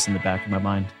 I hear this in the back of my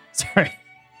mind. Sorry.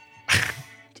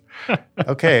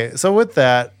 Okay, so with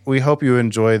that, we hope you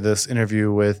enjoy this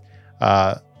interview with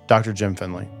Dr. Jim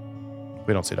Finley.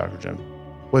 We don't say Dr. Jim.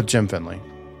 With Jim Finley.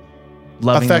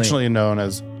 Lovingly, affectionately known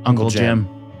as Uncle Jim.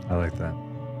 I like that.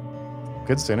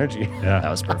 Good synergy. Yeah. That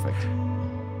was perfect.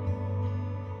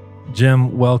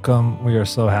 Jim, welcome. We are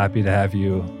so happy to have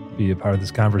you be a part of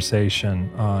this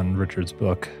conversation on Richard's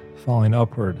book, Falling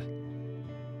Upward.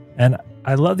 And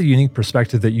I love the unique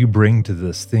perspective that you bring to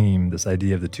this theme, this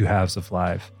idea of the 2 halves of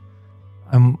life.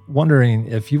 I'm wondering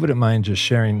if you wouldn't mind just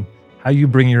sharing how you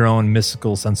bring your own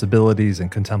mystical sensibilities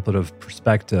and contemplative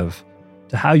perspective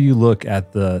to how you look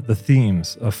at the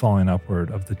themes of falling upward,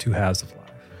 of the 2 halves of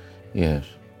life. Yes.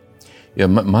 Yeah,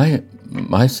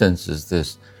 my sense is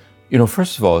this.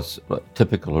 First of all, it's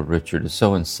typical of Richard. It's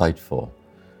so insightful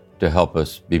to help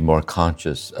us be more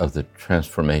conscious of the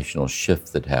transformational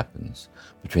shift that happens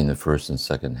between the first and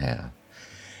second half.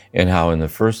 And how in the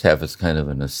first half it's kind of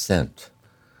an ascent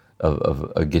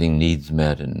of getting needs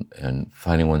met and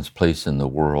finding one's place in the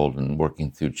world and working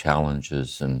through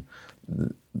challenges and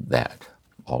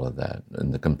all of that,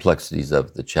 and the complexities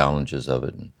of the challenges of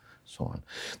it and so on.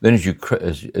 Then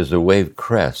as the wave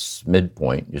crests,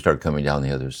 midpoint, you start coming down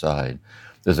the other side,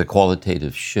 there's a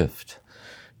qualitative shift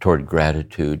toward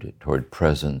gratitude, toward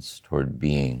presence, toward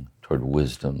being, toward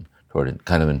wisdom, toward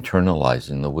kind of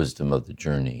internalizing the wisdom of the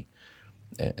journey,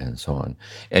 and so on.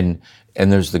 And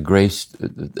there's the grace,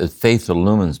 the faith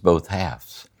illumines both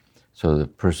halves. So the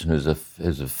person who's a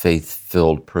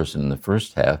faith-filled person in the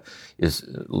first half is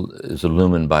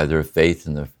illumined by their faith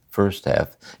in the first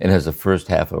half, and as the first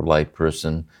half of life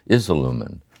person is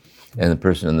illumined. And the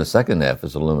person in the second half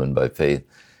is illumined by faith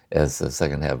as the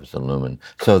second half is illumined.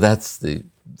 So that's the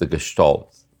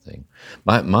Gestalt thing.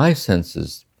 My sense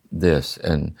is this,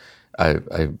 and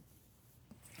it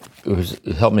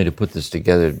helped me to put this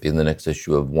together in the next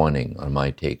issue of Wanting on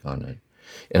my take on it.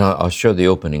 And I'll show the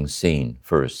opening scene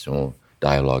first, and we'll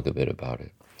dialogue a bit about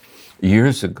it.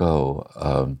 Years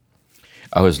ago,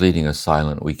 I was leading a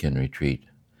silent weekend retreat.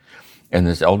 And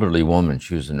this elderly woman,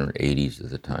 she was in her 80s at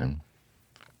the time,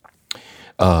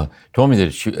 told me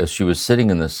that as she was sitting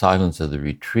in the silence of the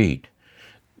retreat,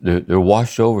 there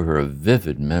washed over her a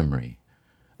vivid memory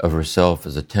of herself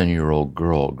as a 10-year-old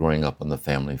girl growing up on the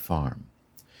family farm.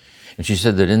 And she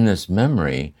said that in this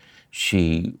memory,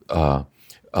 she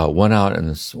went out in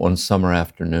this one summer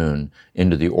afternoon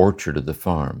into the orchard of the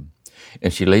farm.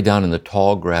 And she lay down in the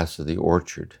tall grass of the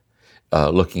orchard,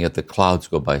 looking at the clouds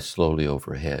go by slowly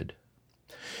overhead.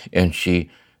 And she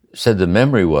said the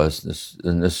memory was this,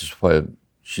 and this is why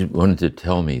she wanted to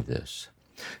tell me this.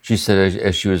 She said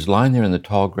as she was lying there in the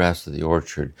tall grass of the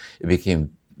orchard, it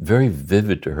became very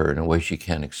vivid to her in a way she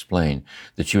can't explain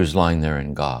that she was lying there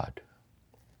in God.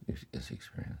 Is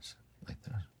experience like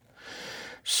that.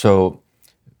 So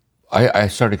I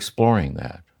started exploring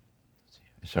that.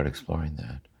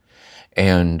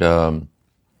 And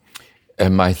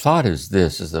my thought is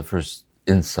this, is the first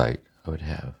insight I would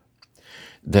have,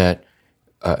 that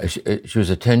she was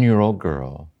a 10-year-old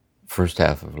girl, first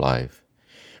half of life,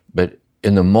 but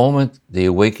in the moment the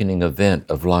awakening event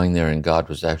of lying there in God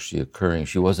was actually occurring,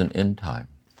 she wasn't in time.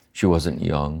 She wasn't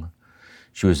young.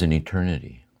 She was in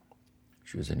eternity.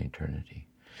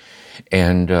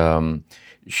 And and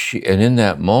in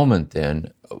that moment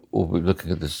then, we'll be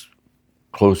looking at this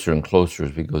closer and closer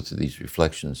as we go through these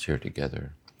reflections here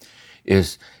together,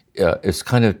 is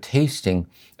kind of tasting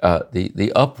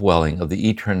the upwelling of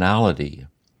the eternality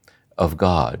of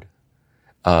God,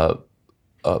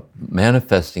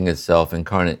 manifesting itself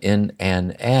incarnate in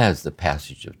and as the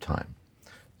passage of time.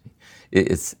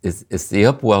 It's the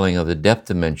upwelling of the depth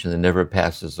dimension that never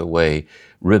passes away,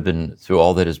 ribbon through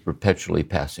all that is perpetually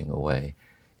passing away,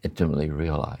 intimately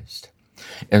realized.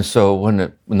 And so when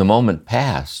the moment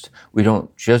passed,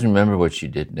 she doesn't remember what she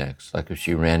did next. Like if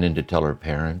she ran in to tell her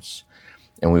parents,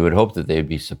 and we would hope that they'd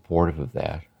be supportive of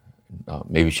that.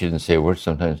 Maybe she didn't say a word.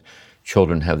 Sometimes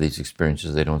children have these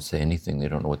experiences, they don't say anything, they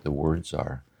don't know what the words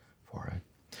are for it.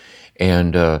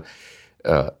 And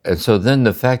so then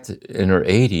the fact that in her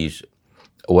 80s,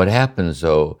 what happens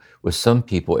though, with some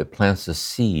people, it plants a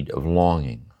seed of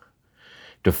longing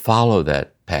to follow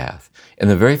that path. And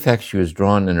the very fact she was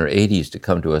drawn in her 80s to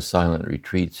come to a silent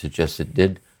retreat suggests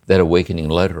that awakening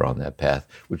led her on that path,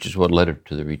 which is what led her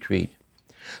to the retreat.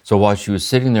 So while she was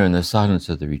sitting there in the silence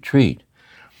of the retreat,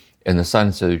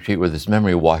 where this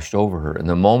memory washed over her, in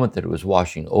the moment that it was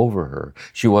washing over her,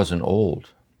 she wasn't old.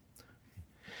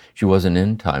 She wasn't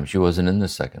in time. She wasn't in the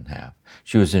second half.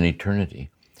 She was in eternity.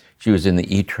 She was in the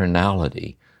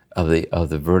eternality of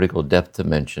the vertical depth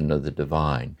dimension of the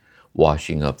divine,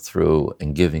 washing up through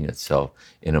and giving itself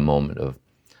in a moment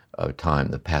of time,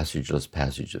 the passageless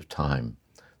passage of time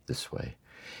this way.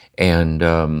 And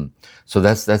so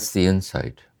that's the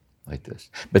insight like this.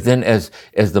 But then as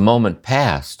the moment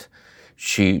passed,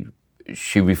 she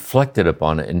reflected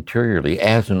upon it interiorly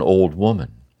as an old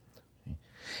woman.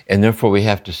 And therefore we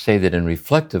have to say that in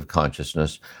reflective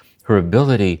consciousness, her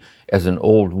ability as an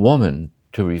old woman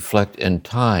to reflect in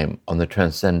time on the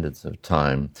transcendence of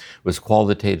time was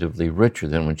qualitatively richer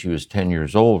than when she was 10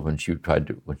 years old, when she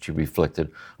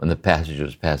reflected on the passage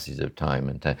of time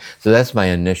and time. So that's my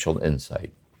initial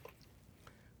insight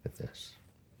with this.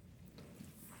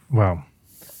 Wow.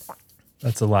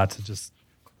 That's a lot to just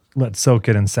let soak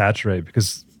in and saturate,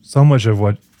 because so much of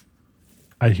what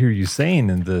I hear you saying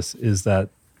in this is that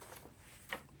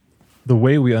the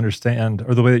way we understand,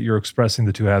 or the way that you're expressing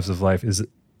the two halves of life, is the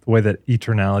way that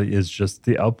eternality is just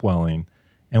the upwelling.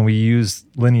 And we use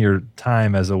linear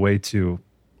time as a way to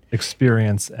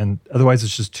experience, and otherwise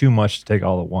it's just too much to take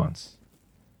all at once.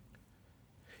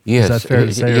 Yes. Is that fair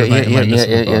to say?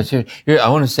 Yes. Here, I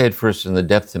want to say it first in the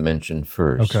depth dimension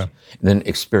first, okay, and then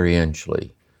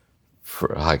experientially,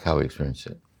 for like how we experience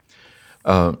it.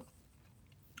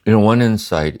 One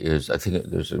insight is, I think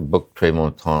there's a book, Très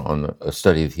Montant, on a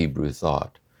study of Hebrew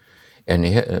thought. And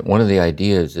one of the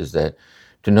ideas is that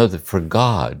to know that for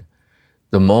God,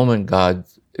 the moment God,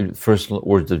 first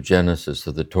words of Genesis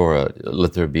of the Torah,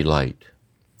 let there be light.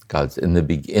 God's in the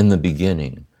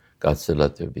beginning, God said,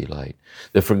 let there be light.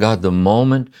 That for God, the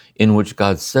moment in which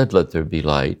God said, let there be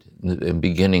light, in the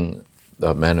beginning,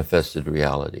 manifested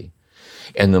reality.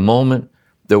 And the moment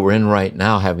that we're in right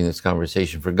now having this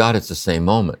conversation, for God it's the same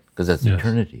moment, because that's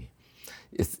eternity.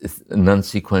 It's a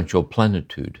non-sequential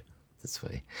plenitude this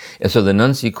way. And so the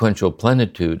non-sequential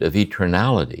plenitude of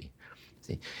eternality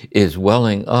is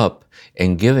welling up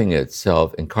and giving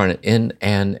itself incarnate in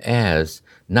and as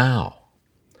now.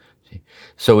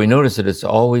 So we notice that it's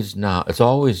always now. It's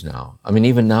always now. I mean,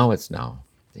 even now it's now.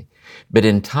 But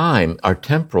in time, our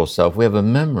temporal self, we have a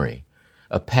memory,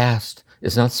 a past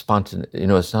It's not spontaneous.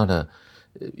 It's not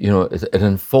it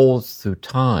unfolds through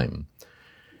time.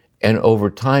 And over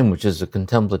time, which is a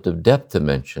contemplative depth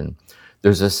dimension,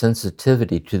 there's a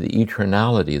sensitivity to the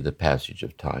eternality of the passage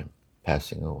of time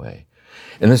passing away.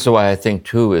 And this is why I think,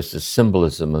 too, is the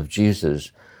symbolism of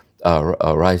Jesus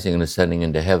rising and ascending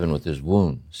into heaven with his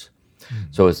wounds.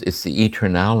 So it's the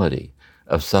eternality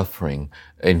of suffering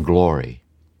in glory,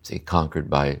 conquered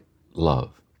by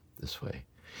love this way.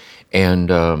 And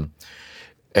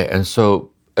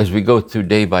so as we go through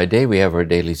day by day, we have our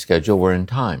daily schedule, we're in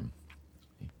time.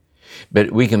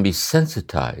 But we can be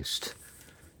sensitized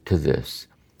to this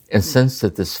and sense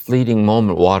that this fleeting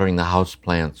moment, watering the house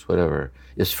plants, whatever,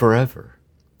 is forever.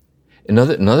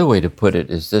 Another way to put it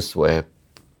is this way, I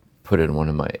put it in one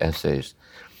of my essays,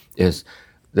 is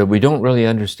that we don't really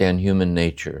understand human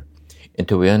nature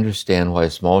until we understand why a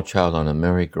small child on a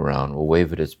merry-go-round will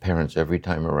wave at its parents every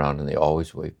time around, and they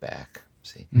always wave back.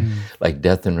 See, like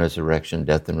death and resurrection,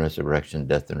 death and resurrection,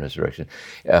 death and resurrection.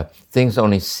 Things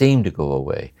only seem to go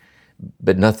away,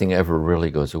 but nothing ever really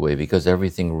goes away because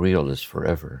everything real is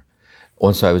forever.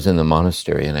 Once I was in the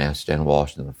monastery and I asked Stan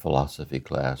Walsh in the philosophy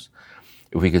class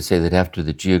if we could say that after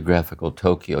the geographical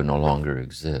Tokyo no longer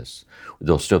exists,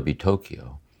 there'll still be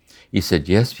Tokyo. He said,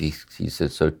 yes, he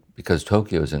said, so because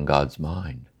Tokyo is in God's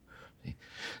mind.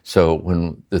 So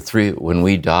when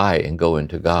we die and go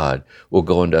into God, we'll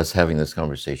go into us having this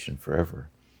conversation forever,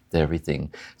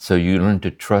 everything. So you learn to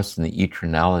trust in the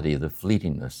eternality of the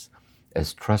fleetingness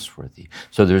as trustworthy.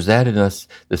 So there's that in us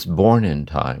that's born in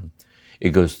time.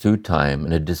 It goes through time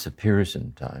and it disappears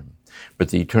in time. But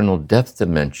the eternal depth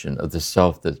dimension of the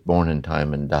self that's born in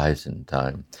time and dies in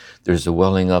time, there's a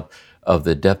welling up of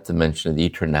the depth dimension of the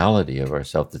eternality of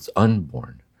ourself that's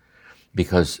unborn.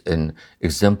 Because in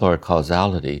exemplar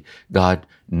causality, God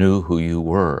knew who you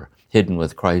were, hidden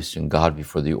with Christ and God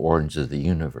before the origins of the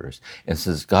universe. And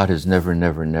since God has never,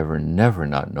 never, never, never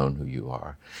not known who you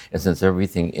are, and since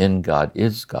everything in God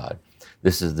is God,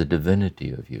 this is the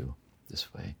divinity of you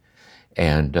this way.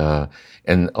 And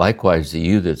likewise, the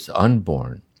you that's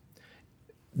unborn,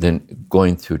 then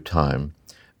going through time,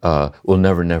 will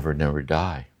never, never, never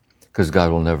die. Because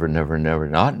God will never, never, never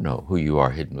not know who you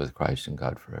are hidden with Christ and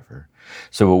God forever.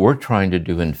 So what we're trying to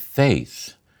do in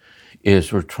faith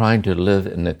is we're trying to live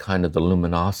in the kind of the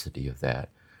luminosity of that,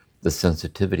 the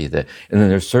sensitivity of that. And then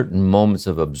there's certain moments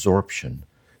of absorption,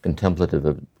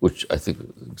 contemplative, which I think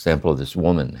example of this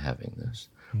woman having this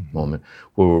moment,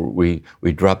 where we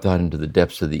drop down into the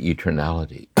depths of the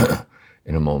eternality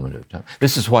in a moment of time.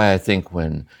 This is why I think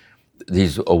when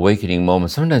these awakening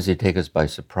moments, sometimes they take us by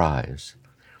surprise.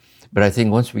 But I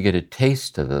think once we get a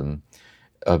taste of them,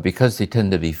 because they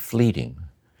tend to be fleeting,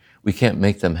 we can't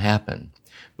make them happen.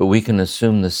 But we can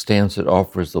assume the stance that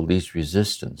offers the least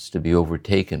resistance to be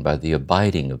overtaken by the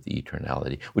abiding of the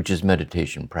eternality, which is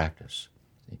meditation practice.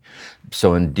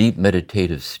 So in deep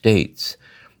meditative states,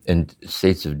 and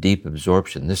states of deep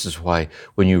absorption, this is why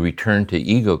when you return to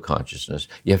ego consciousness,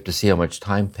 you have to see how much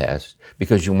time passed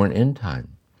because you weren't in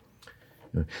time.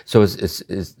 So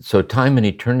so time and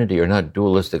eternity are not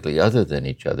dualistically other than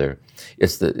each other.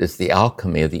 It's the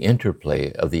alchemy of the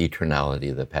interplay of the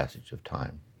eternality of the passage of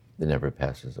time that never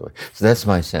passes away. So that's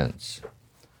my sense.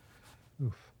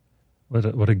 Oof.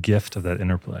 What a gift of that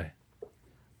interplay.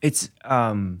 It's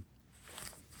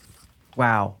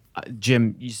wow.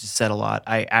 Jim, you just said a lot.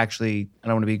 I don't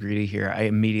want to be greedy here. I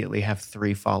immediately have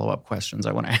 3 follow-up questions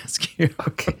I want to ask you.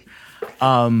 Okay.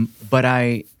 But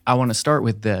I want to start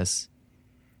with this.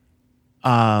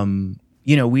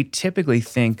 We typically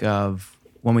think of,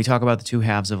 when we talk about the 2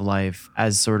 halves of life,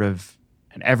 as sort of,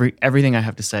 and everything I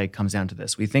have to say comes down to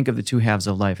this. We think of the 2 halves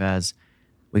of life as,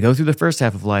 we go through the first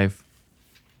half of life,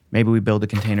 maybe we build a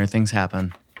container, things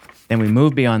happen. Then we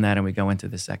move beyond that and we go into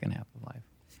the second half of life.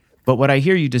 But what I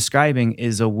hear you describing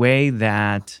is a way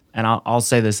that, and I'll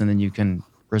say this and then you can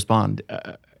respond,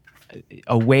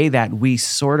 a way that we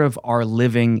sort of are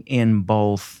living in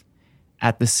both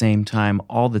at the same time,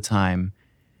 all the time,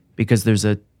 because there's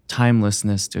a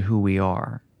timelessness to who we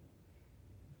are.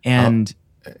 And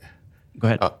go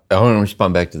ahead. I want to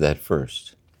respond back to that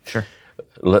first. Sure.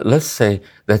 Let's say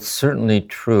that's certainly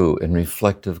true in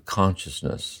reflective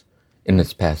consciousness in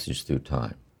its passage through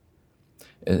time.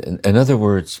 In other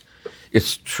words,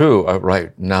 it's true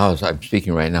right now, as I'm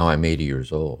speaking right now, I'm 80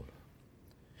 years old.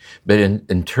 But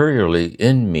interiorly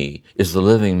in me is the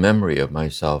living memory of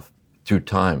myself through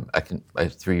time. I'm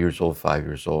 3 years old, 5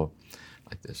 years old,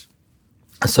 like this.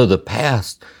 So the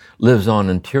past lives on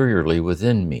interiorly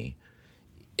within me,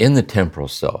 in the temporal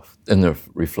self, in the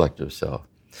reflective self.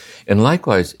 And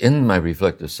likewise, in my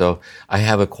reflective self, I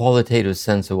have a qualitative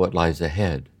sense of what lies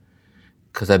ahead.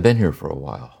 because I've been here for a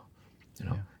while,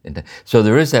 And so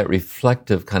there is that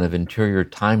reflective kind of interior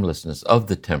timelessness of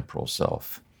the temporal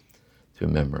self through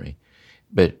memory.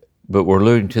 But we're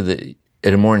alluding to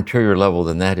at a more interior level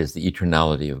than that is the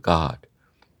eternality of God.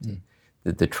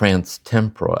 The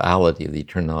trans-temporality of the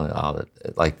eternality,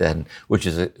 like that, which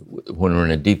is when we're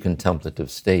in a deep contemplative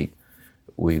state,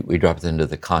 we drop into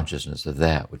the consciousness of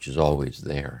that, which is always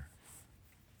there.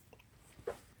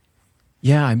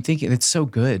 Yeah, I'm thinking it's so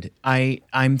good.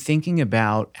 I'm thinking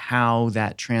about how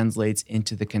that translates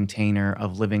into the container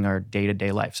of living our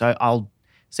day-to-day life. So I'll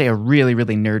say a really,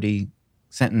 really nerdy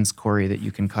sentence, Corey, that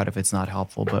you can cut if it's not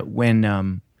helpful. But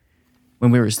when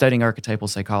we were studying archetypal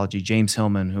psychology, James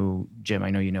Hillman, who, Jim,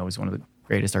 I know you know, is one of the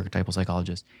greatest archetypal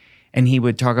psychologists, and he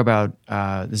would talk about,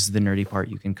 this is the nerdy part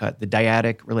you can cut, the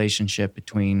dyadic relationship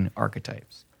between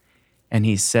archetypes. And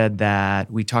he said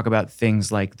that we talk about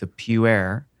things like the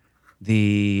puer,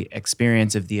 the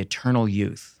experience of the eternal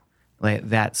youth, like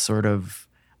that sort of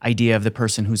idea of the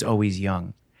person who's always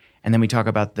young. And then we talk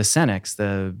about the senex,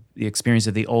 the experience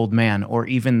of the old man, or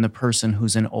even the person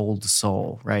who's an old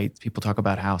soul, right? People talk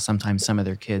about how sometimes some of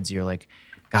their kids, you're like,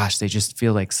 gosh, they just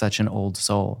feel like such an old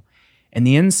soul. And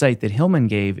the insight that Hillman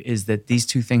gave is that these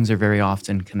two things are very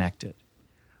often connected.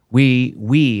 We,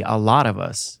 a lot of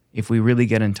us, if we really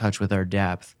get in touch with our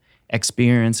depth,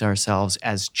 experience ourselves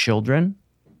as children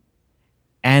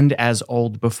and as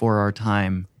old before our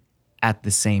time at the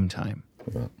same time.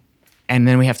 And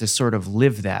then we have to sort of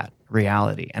live that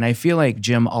reality. And I feel like,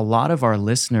 Jim, a lot of our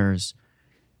listeners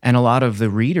and a lot of the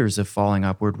readers of Falling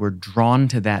Upward were drawn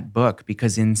to that book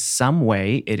because in some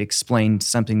way it explained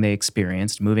something they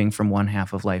experienced, moving from one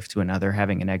half of life to another,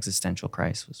 having an existential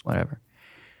crisis, whatever.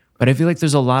 But I feel like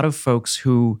there's a lot of folks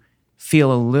who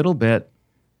feel a little bit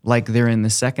like they're in the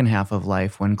second half of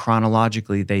life when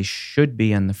chronologically they should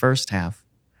be in the first half.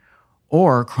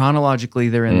 Or chronologically,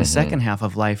 they're in the second half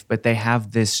of life, but they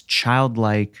have this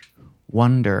childlike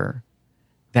wonder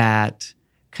that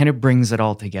kind of brings it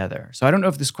all together. So I don't know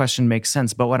if this question makes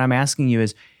sense, but what I'm asking you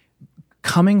is,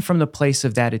 coming from the place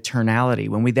of that eternality,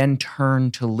 when we then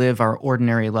turn to live our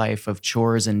ordinary life of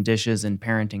chores and dishes and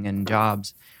parenting and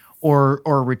jobs, or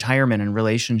retirement and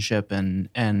relationship and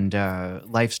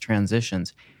life's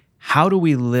transitions, how do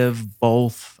we live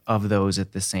both of those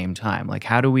at the same time? Like,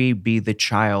 how do we be the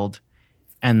child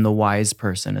and the wise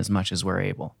person as much as we're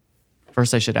able?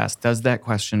 First, I should ask, does that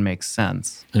question make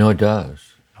sense? No, it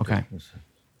does. Okay.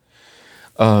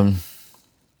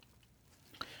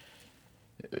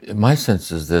 My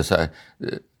sense is this.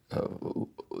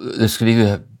 This could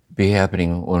either be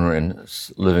happening when we're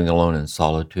living alone in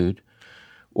solitude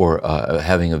or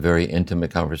having a very intimate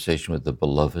conversation with the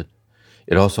beloved.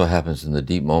 It also happens in the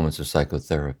deep moments of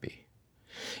psychotherapy.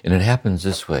 And it happens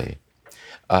this way.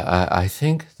 I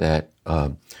think that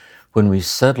when we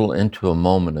settle into a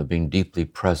moment of being deeply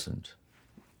present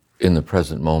in the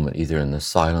present moment, either in the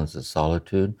silence of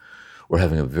solitude or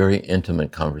having a very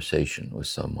intimate conversation with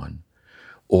someone,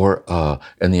 or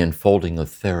in the unfolding of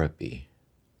therapy,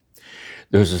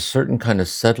 there's a certain kind of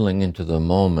settling into the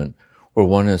moment where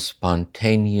one is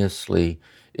spontaneously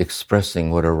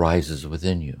expressing what arises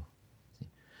within you.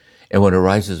 And what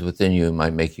arises within you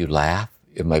might make you laugh.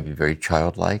 It might be very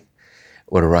childlike.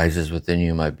 What arises within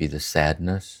you might be the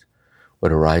sadness.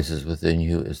 What arises within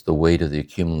you is the weight of the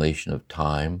accumulation of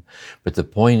time. But the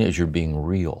point is, you're being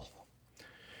real.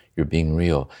 You're being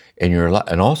real.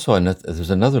 And also there's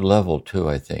another level too,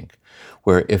 I think,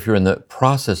 where if you're in the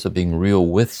process of being real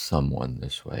with someone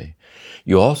this way,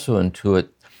 you also intuit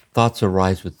thoughts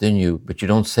arise within you, but you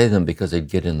don't say them because they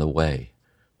get in the way.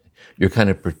 You're kind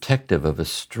of protective of a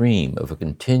stream, of a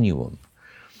continuum.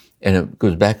 And it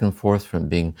goes back and forth from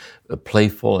being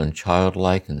playful and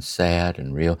childlike and sad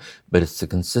and real, but it's the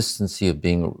consistency of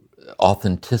being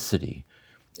authenticity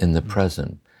in the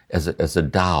present as a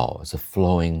Tao, as a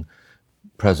flowing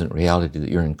present reality that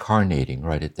you're incarnating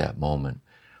right at that moment.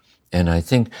 And I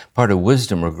think part of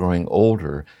wisdom or growing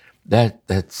older,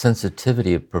 that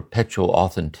sensitivity of perpetual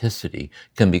authenticity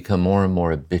can become more and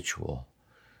more habitual.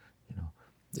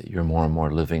 That you're more and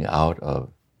more living out of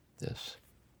this.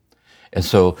 And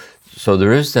so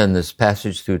there is then this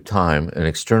passage through time, an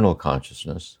external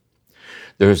consciousness.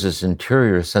 There's this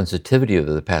interior sensitivity of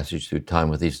the passage through time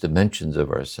with these dimensions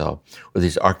of ourselves, where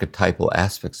these archetypal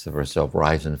aspects of ourselves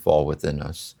rise and fall within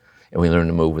us. And we learn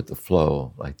to move with the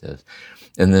flow like this.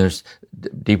 And there's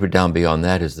deeper down beyond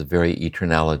that is the very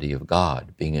eternality of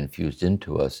God being infused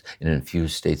into us in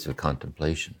infused states of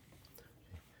contemplation.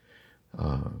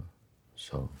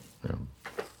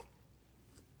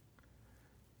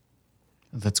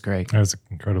 That's great. That was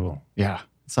incredible. Yeah,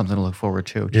 something to look forward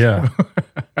to. Yeah.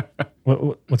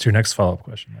 What's your next follow-up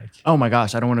question, Mike? Oh my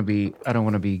gosh, I don't want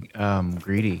to be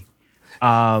greedy.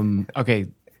 Okay,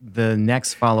 the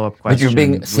next follow-up question.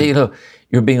 But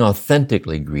you're being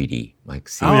authentically greedy, Mike.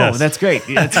 See? Oh, Yes. that's great.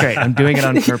 That's great. I'm doing it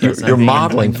on purpose. You're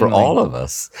modeling for all of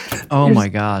us. Oh my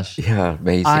gosh. Yeah,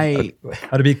 amazing.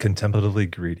 How to be contemplatively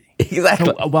greedy.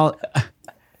 Exactly.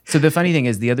 So the funny thing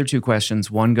is, the other two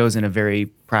questions, one goes in a very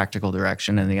practical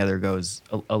direction, and the other goes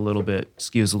a little bit,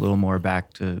 skews a little more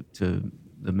back to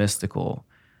the mystical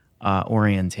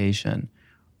orientation.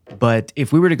 But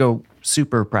if we were to go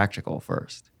super practical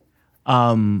first,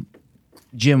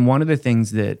 Jim, one of the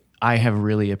things that I have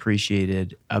really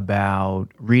appreciated about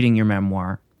reading your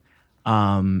memoir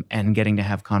and getting to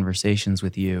have conversations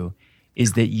with you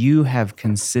is that you have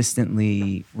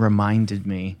consistently reminded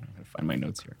me, I'm going to find my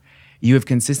notes here. You have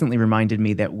consistently reminded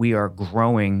me that we are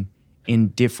growing in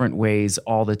different ways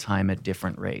all the time at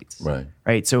different rates.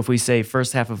 Right. So if we say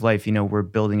first half of life, we're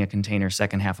building a container,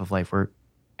 second half of life, we're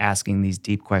asking these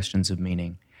deep questions of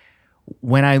meaning.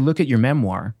 When I look at your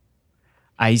memoir,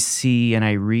 I see and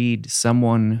I read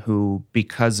someone who,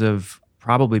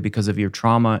 probably because of your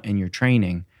trauma and your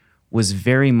training, was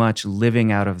very much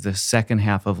living out of the second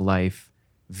half of life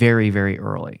very, very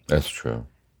early. That's true.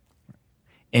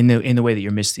 In the way that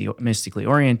you're mystically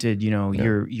oriented,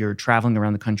 you're traveling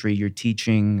around the country, you're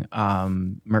teaching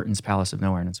Merton's Palace of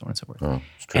Nowhere and so on and so forth. Oh,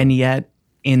 it's true. And yet,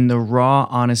 in the raw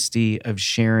honesty of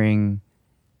sharing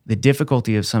the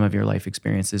difficulty of some of your life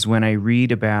experiences, when I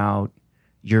read about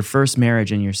your first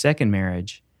marriage and your second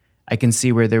marriage, I can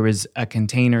see where there was a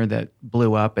container that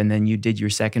blew up and then you did your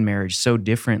second marriage so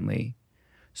differently.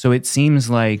 So it seems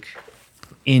like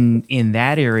in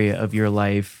that area of your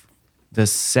life, the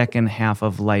second half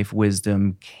of life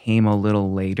wisdom came a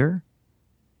little later.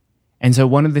 And so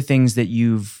one of the things that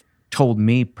you've told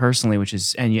me personally, which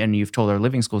is, and you've told our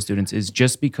living school students, is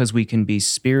just because we can be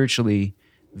spiritually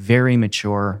very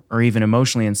mature or even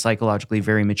emotionally and psychologically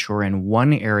very mature in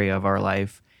one area of our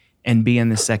life and be in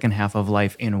the second half of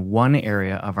life in one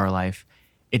area of our life,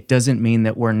 it doesn't mean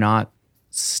that we're not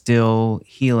still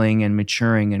healing and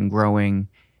maturing and growing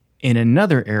in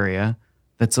another area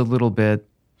that's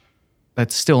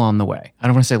still on the way. I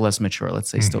don't want to say less mature, let's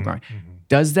say still growing.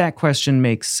 Does that question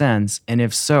make sense? And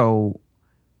if so,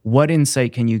 what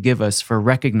insight can you give us for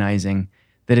recognizing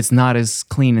that it's not as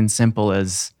clean and simple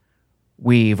as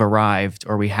we've arrived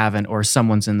or we haven't, or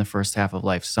someone's in the first half of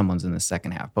life, someone's in the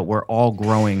second half, but we're all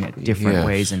growing at different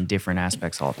ways and different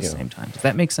aspects all at the same time. Does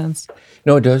that make sense?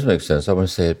 No, it does make sense. I want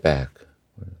to say it back.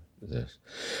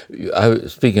 I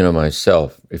was speaking of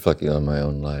myself, reflecting on my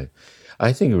own life.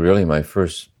 I think really my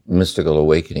first mystical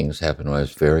awakenings happened when I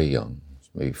was very young,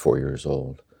 maybe 4 years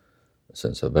old.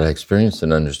 But I experienced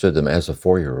and understood them as a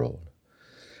 4-year-old.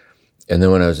 And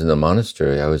then when I was in the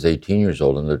monastery, I was 18 years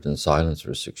old and lived in silence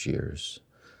for 6 years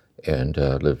and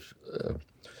lived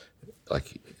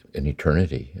like in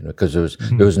eternity, because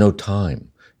there was no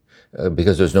time.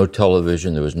 Because there was no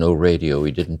television, there was no radio,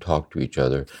 we didn't talk to each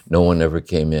other. No one ever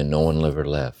came in, no one ever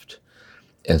left.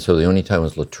 And so the only time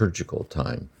was liturgical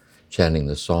time, chanting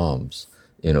the Psalms,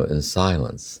 in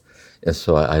silence. And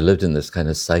so I lived in this kind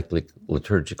of cyclic,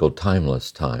 liturgical,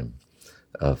 timeless time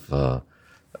of that.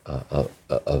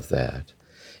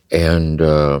 And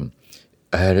it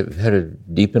had a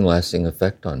deep and lasting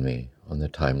effect on me, on the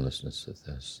timelessness of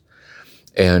this.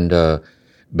 And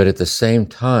but at the same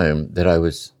time that I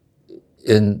was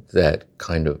in that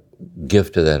kind of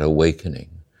gift of that awakening,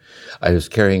 I was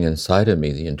carrying inside of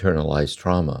me the internalized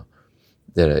trauma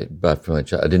that I brought from my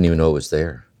child. I didn't even know it was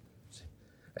there.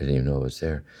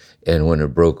 And when it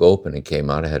broke open and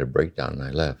came out, I had a breakdown and I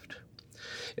left.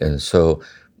 And so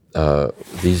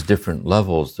these different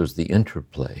levels, there's the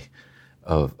interplay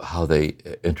of how they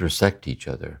intersect each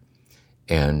other.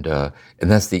 And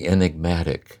that's the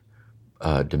enigmatic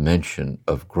dimension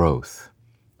of growth.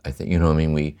 I think,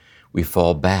 we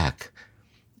fall back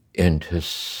into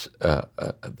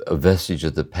a vestige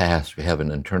of the past we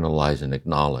haven't internalized and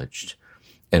acknowledged,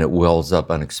 and it wells up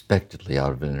unexpectedly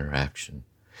out of an interaction.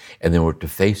 And then we're to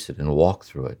face it and walk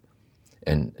through it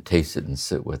and taste it and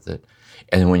sit with it.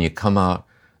 And when you come out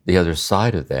the other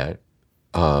side of that,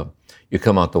 you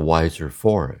come out the wiser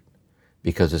for it,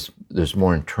 because there's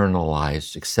more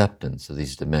internalized acceptance of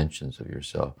these dimensions of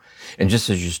yourself. And just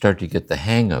as you start to get the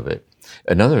hang of it,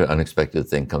 another unexpected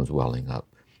thing comes welling up.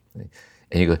 And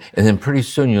you go, and then pretty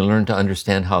soon you learn to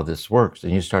understand how this works,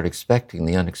 and you start expecting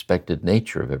the unexpected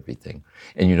nature of everything,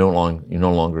 and you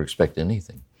no longer expect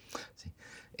anything.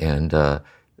 And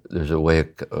there's a way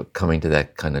of coming to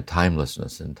that kind of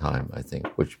timelessness in time, I think,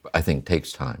 which I think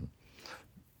takes time.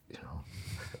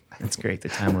 That's great. The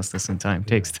timelessness in time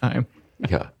takes time.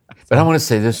 Yeah. But I want to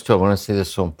say this too. I want to say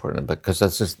this so important because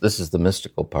this is the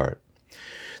mystical part.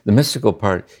 The mystical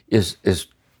part is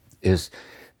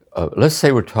let's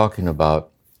say we're talking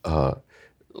about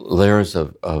layers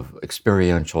of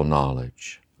experiential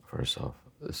knowledge for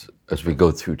ourselves as we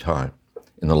go through time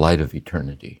in the light of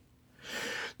eternity.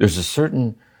 There's a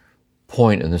certain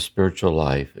point in the spiritual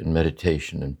life, in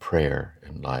meditation and prayer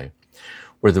and life,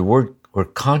 where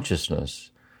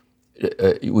consciousness,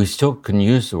 we still can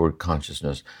use the word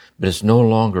consciousness, but it's no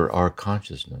longer our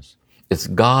consciousness. It's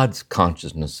God's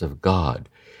consciousness of God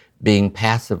being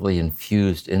passively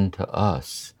infused into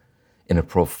us in a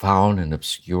profound and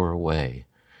obscure way,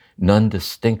 none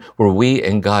distinct, where we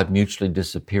and God mutually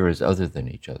disappear as other than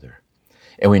each other.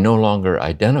 And we no longer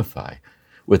identify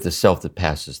with the self that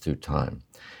passes through time,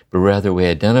 but rather we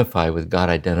identify with God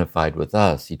identified with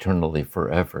us eternally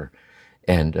forever.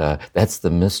 And that's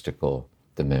the mystical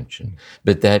dimension.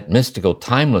 But that mystical,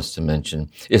 timeless dimension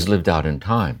is lived out in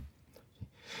time.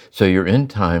 So you're in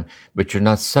time, but you're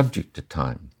not subject to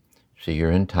time. So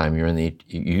you're in time,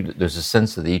 there's a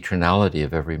sense of the eternality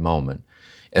of every moment.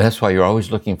 And that's why you're always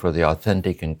looking for the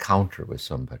authentic encounter with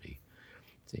somebody,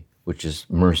 see, which is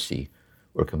mercy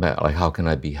or combat. Like, how can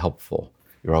I be helpful?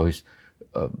 You're always,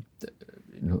 and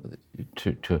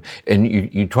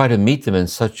you try to meet them in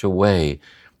such a way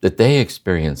that they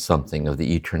experience something of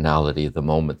the eternality of the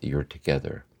moment that you're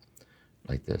together,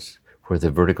 like this, where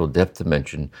the vertical depth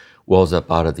dimension wells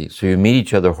up out of these. So you meet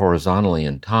each other horizontally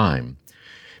in time,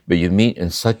 but you meet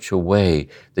in such a way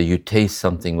that you taste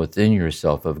something within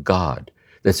yourself of God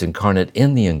that's incarnate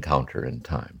in the encounter in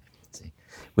time, see?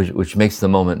 Which makes the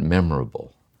moment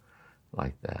memorable,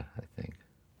 like that, I think.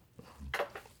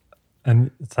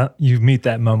 And you meet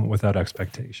that moment without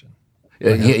expectation.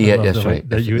 That's right.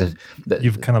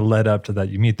 You've kind of led up to that.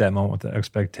 You meet that moment with the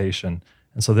expectation.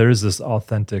 And so there is this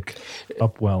authentic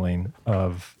upwelling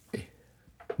of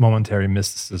momentary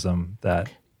mysticism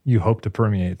that you hope to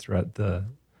permeate throughout the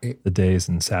days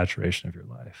and saturation of your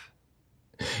life.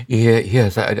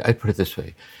 Yes, I'd put it this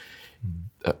way.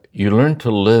 You learn to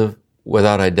live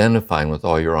without identifying with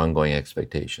all your ongoing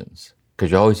expectations,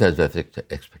 because you always have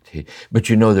expectations, but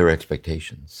you know there are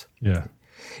expectations. Yeah.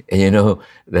 And you know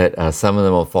that some of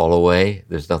them will fall away,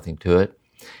 there's nothing to it.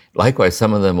 Likewise,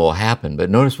 some of them will happen, but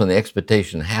notice when the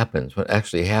expectation happens, what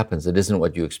actually happens, it isn't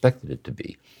what you expected it to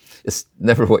be. It's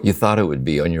never what you thought it would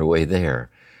be on your way there,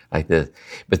 like this.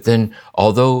 But then,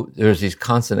 although there's these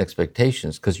constant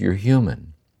expectations, because you're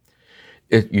human,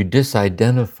 you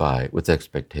disidentify with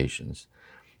expectations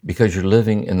because you're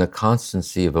living in the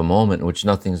constancy of a moment in which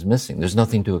nothing's missing. There's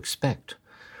nothing to expect,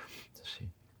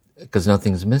 because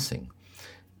nothing's missing.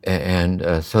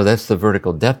 And so that's the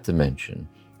vertical depth dimension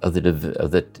of the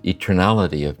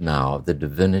eternality of now, the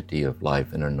divinity of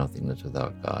life and our nothingness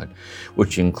without God,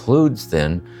 which includes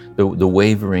then the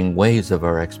wavering ways of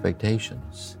our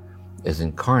expectations. As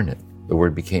incarnate, the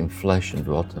Word became flesh and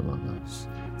dwelt among us.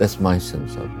 That's my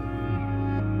sense of it.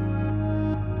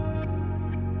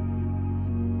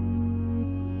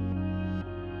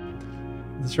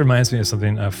 This reminds me of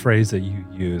something, a phrase that you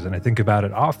use, and I think about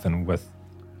it often with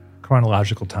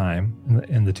chronological time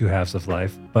in the two halves of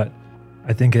life, but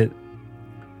I think it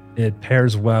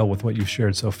pairs well with what you've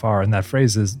shared so far, and that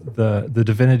phrase is the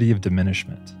divinity of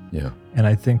diminishment. Yeah. And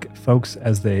I think folks,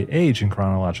 as they age in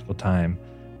chronological time,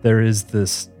 there is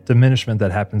this diminishment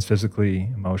that happens physically,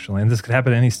 emotionally, and this could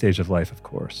happen at any stage of life, of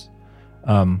course.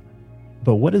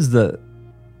 But what is the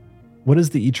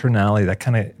eternality that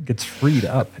kind of gets freed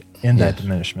up in that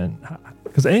diminishment?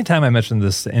 Because anytime I mention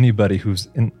this to anybody who's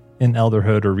in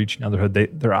elderhood or reaching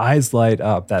elderhood, their eyes light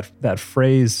up. That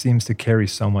phrase seems to carry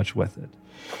so much with it.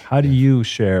 How do you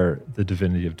share the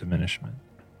divinity of diminishment?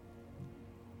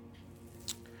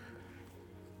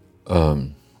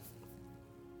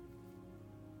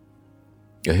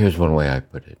 Here's one way I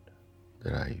put it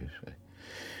that I use.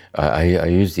 I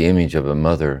use the image of a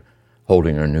mother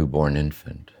holding her newborn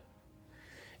infant.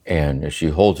 And as she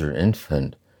holds her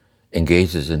infant and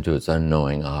gazes into its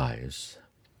unknowing eyes,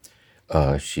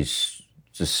 she's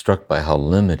just struck by how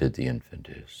limited the infant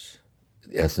is.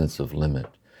 The essence of limit.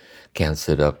 Can't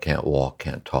sit up, can't walk,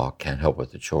 can't talk, can't help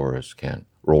with the chores, can't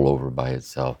roll over by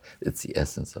itself. It's the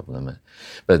essence of limit.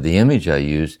 But the image I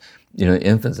use,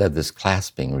 infants have this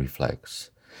clasping reflex.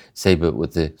 But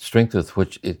with the strength with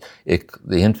which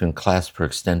the infant clasps her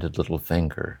extended little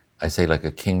finger, I say like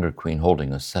a king or queen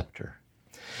holding a scepter,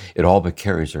 it all but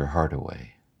carries her heart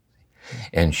away.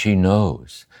 And she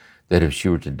knows that if she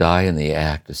were to die in the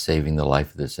act of saving the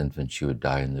life of this infant, she would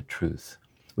die in the truth,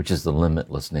 which is the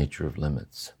limitless nature of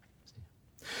limits.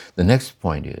 The next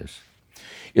point is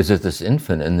that this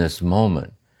infant in this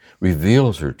moment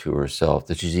reveals her to herself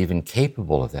that she's even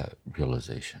capable of that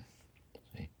realization.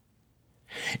 See?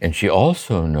 And she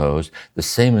also knows the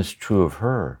same is true of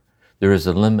her. There is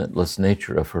a limitless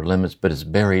nature of her limits, but it's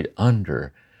buried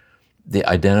under the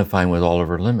identifying with all of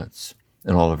her limits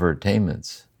and all of her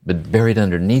attainments, but buried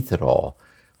underneath it all,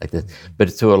 like this.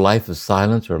 But through a life of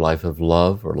silence or a life of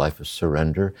love or a life of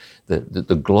surrender,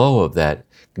 the glow of that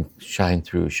can shine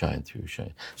through. So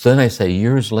then I say,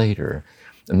 years later,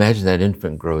 imagine that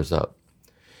infant grows up,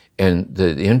 and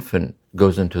the infant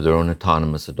goes into their own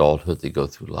autonomous adulthood. They go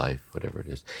through life, whatever it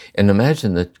is. And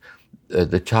imagine that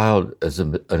the child, as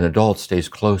an adult, stays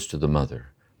close to the mother.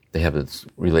 They have this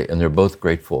and they're both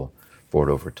grateful for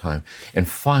it over time. And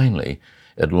finally,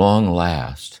 at long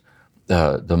last,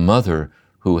 the mother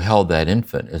who held that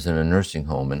infant is in a nursing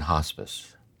home in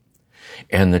hospice.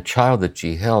 And the child that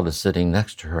she held is sitting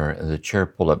next to her, and the chair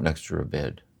pulled up next to her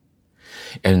bed.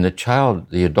 And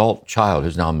the adult child,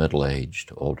 who's now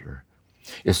middle-aged, older,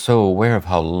 is so aware of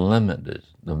how limited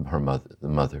the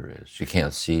mother is. She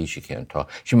can't see, she can't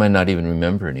talk. She might not even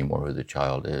remember anymore who the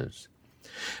child is.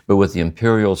 But with the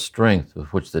imperial strength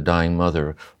with which the dying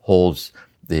mother holds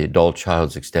the adult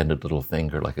child's extended little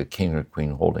finger like a king or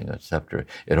queen holding a scepter,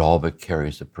 it all but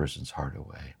carries the person's heart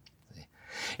away.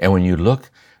 And when you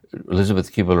look,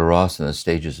 Elizabeth Kubler-Ross in the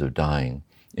stages of dying,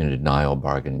 in denial,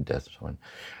 bargaining, death, so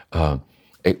on,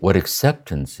 what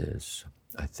acceptance is,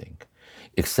 I think.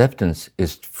 Acceptance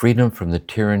is freedom from the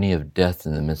tyranny of death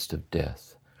in the midst of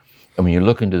death. And when you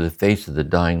look into the face of the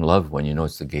dying loved one, you know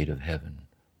it's the gate of heaven.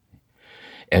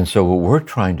 And so what we're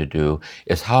trying to do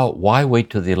is why wait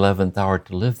till the 11th hour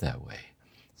to live that way?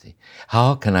 See,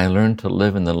 how can I learn to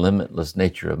live in the limitless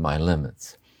nature of my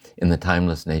limits, in the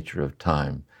timeless nature of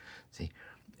time? See,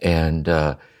 and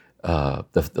like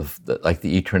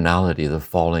the eternality, the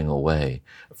falling away,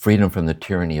 freedom from the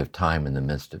tyranny of time in the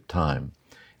midst of time,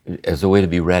 as a way to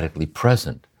be radically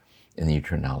present in the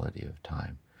eternality of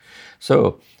time.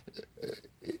 So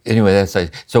anyway,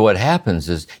 so what happens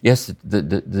is, yes, the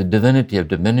divinity of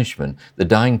diminishment, the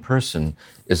dying person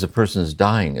is the person's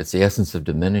dying. It's the essence of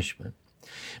diminishment.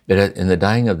 But in the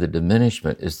dying of the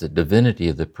diminishment is the divinity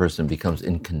of the person becomes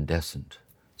incandescent.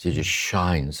 So it just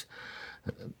shines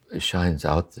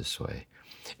out this way.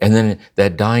 And then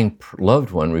that dying loved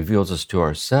one reveals us to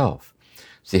ourselves.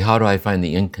 See, how do I find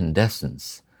the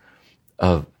incandescence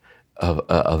of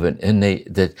an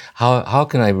innate, that how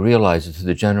can I realize it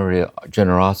through the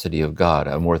generosity of God?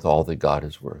 I'm worth all that God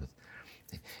is worth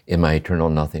in my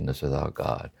eternal nothingness without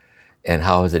God. And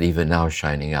how is it even now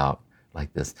shining out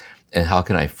like this? And how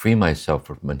can I free myself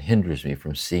from what hinders me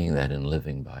from seeing that and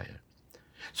living by it?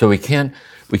 So we can't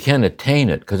attain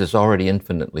it because it's already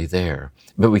infinitely there,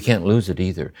 but we can't lose it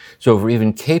either. So if we're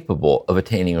even capable of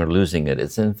attaining or losing it,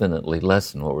 it's infinitely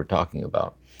less than what we're talking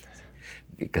about,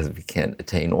 because we can't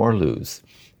attain or lose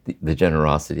the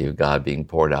generosity of God being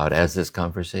poured out as this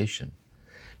conversation.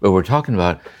 But we're talking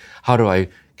about, how do I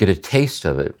get a taste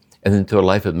of it? And then through a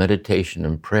life of meditation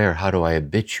and prayer, how do I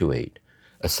habituate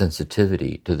a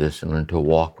sensitivity to this and learn to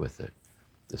walk with it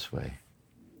this way?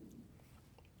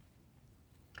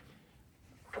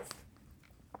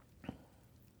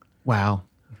 Wow.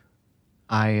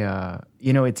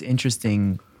 It's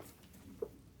interesting.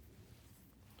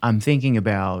 I'm thinking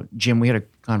about, Jim, we had a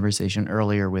conversation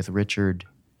earlier with Richard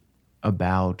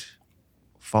about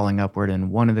falling upward,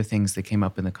 and one of the things that came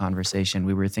up in the conversation,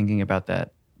 we were thinking about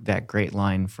that great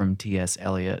line from T.S.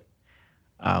 Eliot,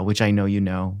 which I know you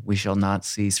know, "We shall not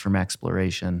cease from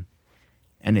exploration,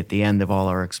 and at the end of all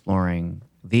our exploring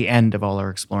will be,"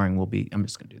 I'm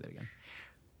just going to do that again.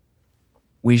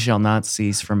 "We shall not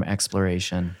cease from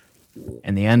exploration,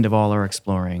 and the end of all our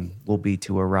exploring will be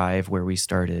to arrive where we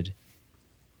started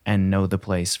and know the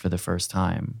place for the first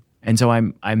time." And so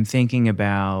I'm thinking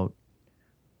about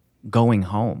going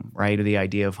home, right? Or the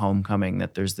idea of homecoming,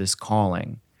 that there's this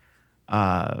calling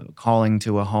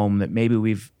to a home that maybe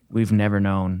we've never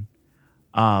known.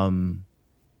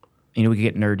 We could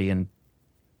get nerdy and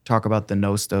talk about the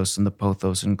Nostos and the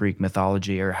Pothos in Greek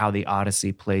mythology, or how the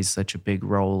Odyssey plays such a big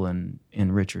role in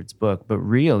Richard's book. But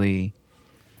really,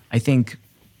 I think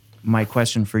my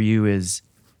question for you is,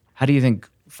 how do you think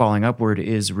Falling Upward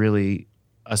is really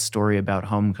a story about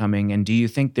homecoming? And do you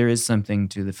think there is something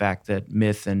to the fact that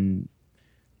myth and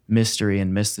mystery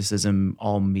and mysticism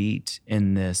all meet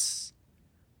in this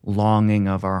longing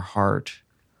of our heart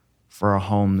for a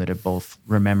home that it both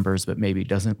remembers but maybe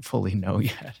doesn't fully know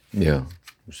yet? Yeah.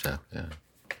 Exactly.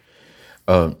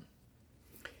 Yeah.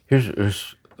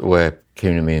 Here's the way it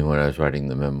came to me when I was writing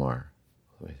the memoir,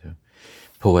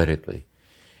 poetically,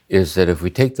 is that if we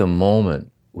take the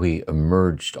moment we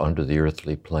emerged onto the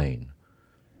earthly plane,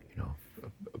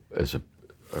 as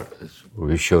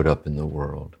we showed up in the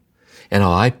world. And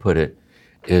how I put it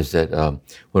is that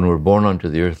when we're born onto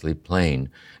the earthly plane,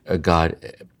 God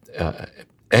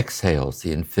exhales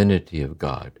the infinity of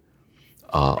God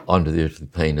onto the earthly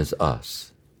plane as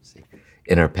us, see,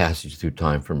 in our passage through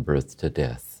time from birth to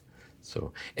death.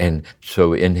 So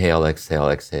inhale, exhale,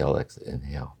 exhale,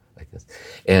 inhale, like this.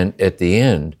 And at the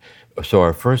end, so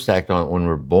our first act on when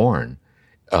we're born,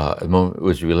 the moment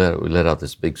was we let out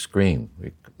this big scream.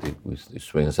 We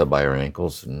swing us up by our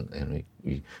ankles and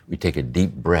we take a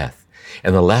deep breath.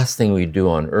 And the last thing we do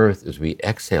on earth is we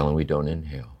exhale and we don't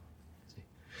inhale. See?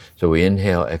 So we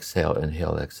inhale, exhale,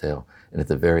 exhale. And at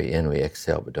the very end we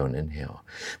exhale but don't inhale.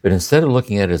 But instead of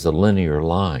looking at it as a linear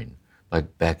line,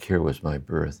 like back here was my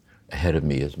birth, ahead of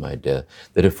me is my death,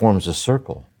 that it forms a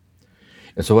circle.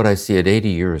 And so what I see at 80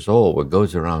 years old, what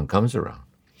goes around comes around.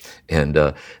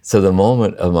 And so the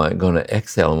moment of my going to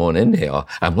exhale and won't inhale,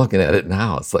 I'm looking at it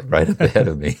now. It's like right up ahead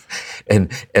of me.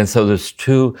 And so there's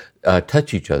two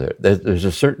touch each other. There's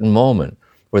a certain moment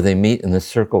where they meet and the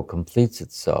circle completes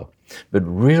itself. But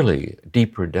really,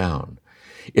 deeper down,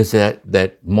 is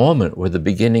that moment where the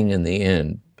beginning and the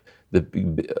end,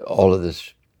 all of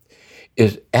this,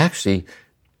 is actually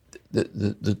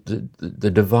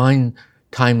the divine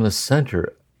timeless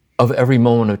center of every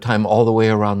moment of time all the way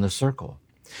around the circle.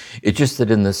 It's just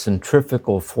that in the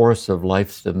centrifugal force of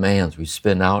life's demands, we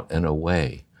spin out and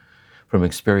away from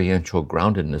experiential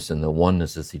groundedness and the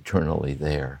oneness that's eternally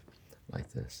there,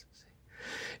 like this.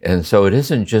 And so it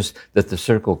isn't just that the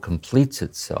circle completes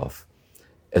itself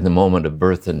and the moment of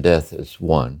birth and death is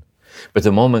one, but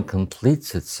the moment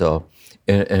completes itself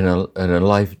in a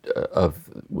life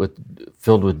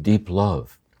filled with deep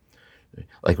love,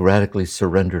 like radically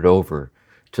surrendered over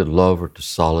to love or to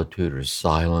solitude or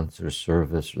silence or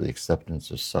service or the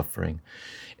acceptance of suffering.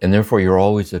 And therefore you're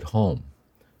always at home.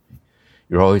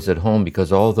 You're always at home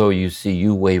because although you see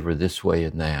you waver this way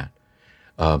and that,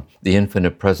 the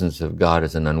infinite presence of God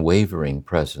is an unwavering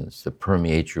presence that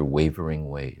permeates your wavering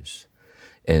ways.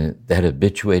 And that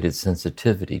habituated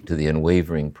sensitivity to the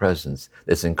unwavering presence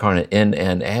that's incarnate in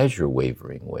and as your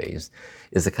wavering ways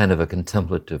is a kind of a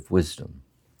contemplative wisdom.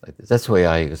 Like this. That's the way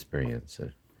I experience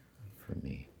it for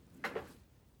me.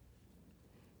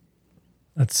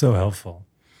 That's so helpful.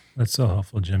 That's so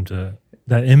helpful, Jim, to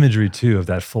that imagery too of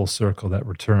that full circle, that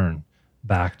return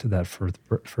back to that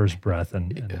first breath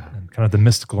and kind of the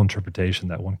mystical interpretation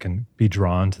that one can be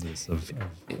drawn to this of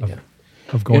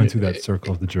going through that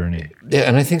circle of the journey. Yeah,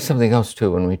 and I think something else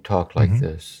too, when we talk like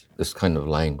this kind of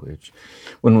language,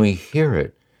 when we hear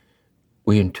it,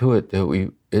 we intuit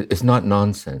that it's not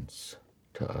nonsense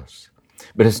to us,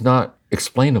 but it's not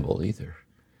explainable either.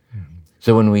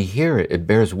 So when we hear it, it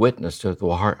bears witness to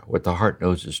what the heart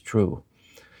knows is true.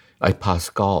 Like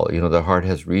Pascal, the heart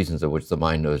has reasons of which the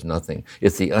mind knows nothing.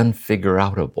 It's the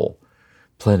unfigure-outable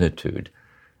plenitude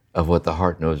of what the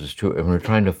heart knows is true. And we're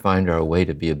trying to find our way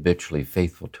to be habitually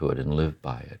faithful to it and live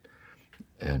by it.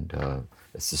 And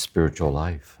it's the spiritual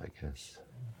life, I guess.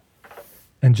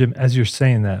 And Jim, as you're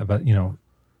saying that about,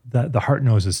 that the heart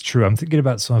knows is true, I'm thinking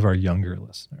about some of our younger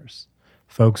listeners,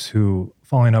 folks who,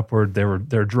 falling upward,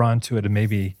 they're drawn to it, and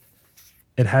maybe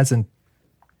it hasn't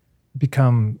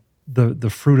become the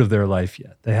fruit of their life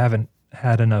yet. They haven't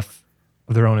had enough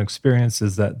of their own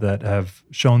experiences that have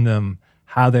shown them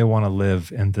how they want to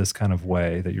live in this kind of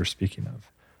way that you're speaking of.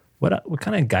 What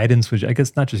kind of guidance would you, I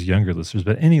guess not just younger listeners,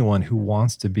 but anyone who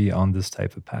wants to be on this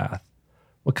type of path,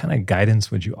 what kind of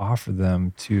guidance would you offer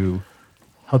them to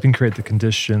helping create the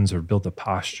conditions or build a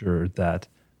posture that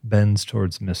bends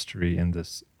towards mystery in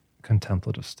this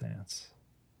contemplative stance?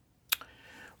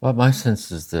 Well, my sense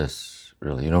is this,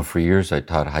 really. For years I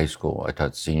taught high school. I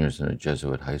taught seniors in a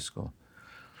Jesuit high school.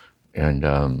 And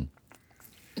in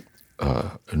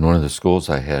one of the schools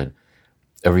I had,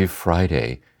 every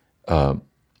Friday, we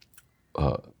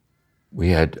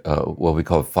had what we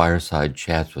called fireside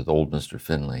chats with old Mr.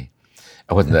 Finley.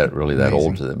 I wasn't that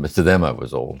old to them, but to them I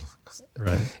was old.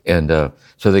 Right. And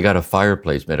so they got a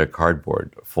fireplace made of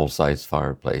cardboard, a full-size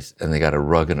fireplace, and they got a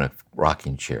rug and a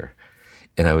rocking chair.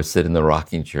 And I would sit in the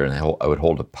rocking chair and I would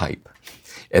hold a pipe.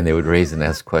 And they would raise and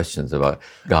ask questions about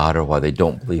God or why they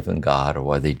don't believe in God or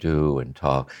why they do and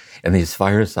talk. And these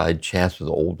fireside chats with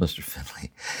old Mr.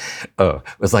 Finley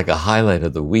was like a highlight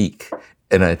of the week.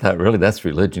 And I thought, really, that's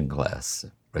religion class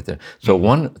right there. So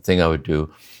one thing I would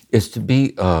do is to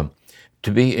be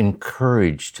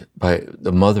encouraged by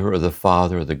the mother or the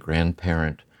father or the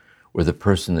grandparent or the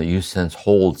person that you sense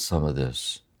holds some of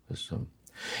this wisdom.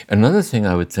 Another thing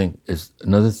I would think is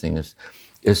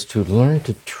to learn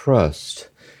to trust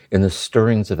in the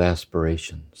stirrings of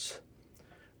aspirations,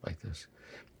 like this.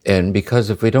 And because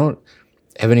if we don't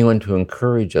have anyone to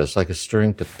encourage us, like a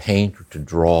stirring to paint or to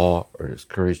draw, or a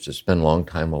courage to spend a long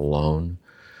time alone,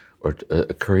 or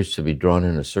a courage to be drawn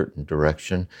in a certain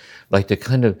direction, like to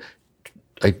kind of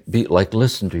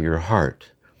listen to your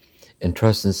heart and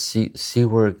trust and see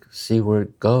where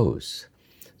it goes.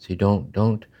 So you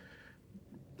don't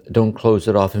close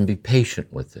it off, and be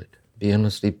patient with it. Be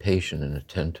endlessly patient and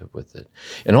attentive with it.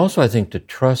 And also, I think to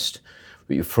trust,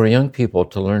 for young people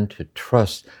to learn to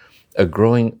trust a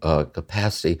growing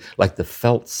capacity, like the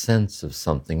felt sense of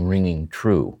something ringing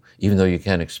true, even though you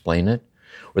can't explain it,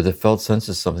 or the felt sense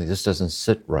of something, this doesn't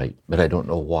sit right, but I don't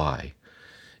know why.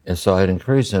 And so I'd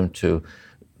encourage them to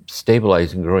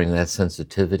stabilize and growing that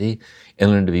sensitivity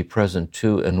and learn to be present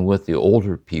to and with the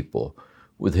older people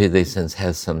with who they sense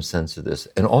has some sense of this.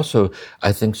 And also,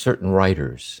 I think certain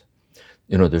writers,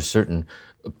 there's certain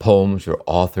poems or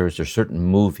authors or certain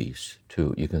movies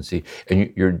too, you can see,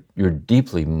 and you're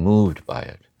deeply moved by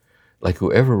it. Like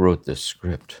whoever wrote this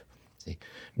script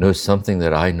knows something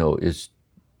that I know is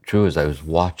true as I was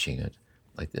watching it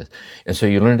like this. And so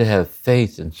you learn to have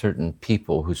faith in certain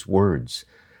people whose words,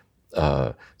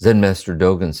 Zen Master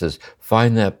Dogen says,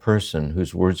 find that person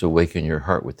whose words awaken your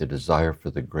heart with the desire for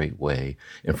the great way,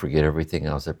 and forget everything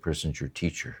else. That person's your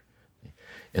teacher.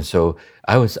 And so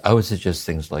I would suggest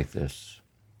things like this.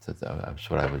 That's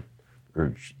what I would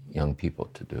urge young people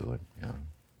to do.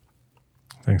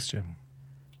 Thanks, Jim.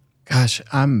 Gosh,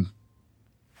 I'm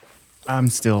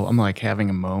like having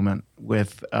a moment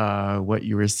with what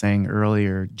you were saying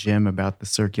earlier, Jim, about the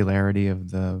circularity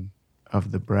of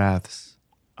the breaths.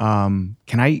 Can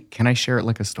I share it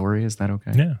like a story? Is that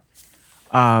okay?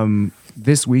 Yeah.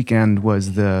 This weekend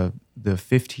was the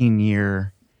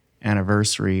 15-year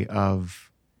anniversary of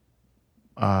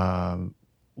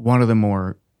one of the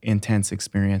more intense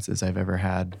experiences I've ever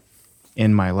had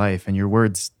in my life, and your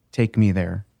words take me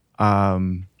there.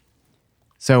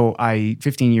 So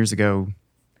 15 years ago,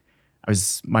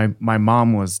 my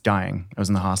mom was dying. I was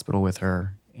in the hospital with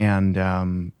her,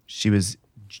 and she was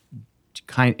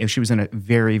in a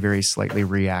very, very slightly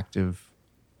reactive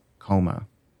coma.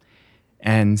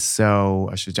 And so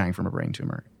she was dying from a brain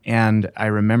tumor. And I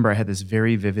remember I had this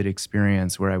very vivid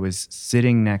experience where I was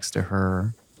sitting next to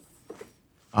her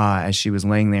as she was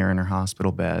laying there in her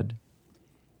hospital bed,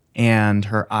 and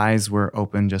her eyes were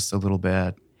open just a little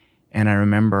bit. And I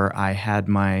remember I had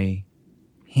my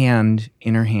hand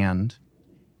in her hand,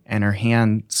 and her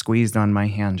hand squeezed on my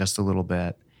hand just a little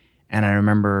bit. And I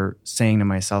remember saying to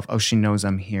myself, oh, she knows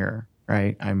I'm here,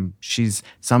 right?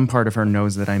 Some part of her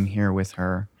knows that I'm here with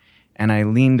her. And I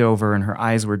leaned over, and her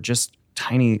eyes were just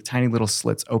tiny, tiny little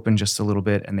slits open just a little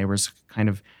bit, and they were kind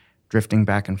of drifting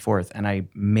back and forth. And I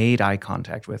made eye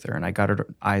contact with her, and I got her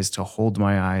eyes to hold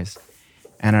my eyes.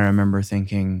 And I remember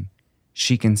thinking,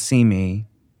 she can see me.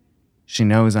 She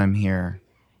knows I'm here.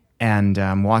 And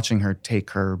watching her take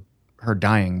her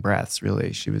dying breaths,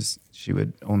 really. She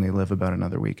would only live about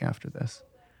another week after this.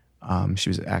 She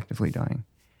was actively dying.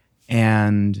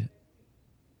 And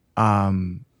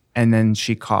then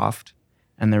she coughed,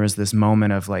 and there was this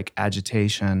moment of like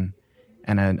agitation.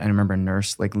 And I remember a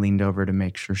nurse like leaned over to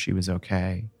make sure she was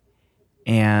okay.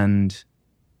 And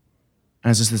it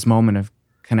was just this moment of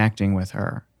connecting with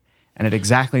her. And at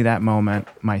exactly that moment,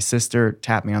 my sister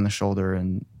tapped me on the shoulder,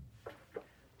 and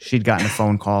she'd gotten a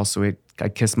phone call. So I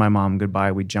kissed my mom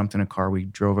goodbye. We jumped in a car. We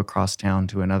drove across town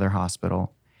to another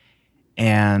hospital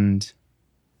and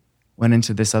went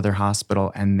into this other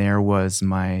hospital. And there was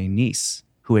my niece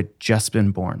who had just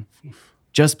been born.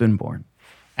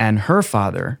 And her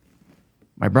father,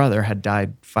 my brother, had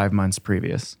died 5 months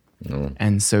previous. Mm.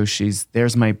 And so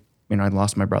I'd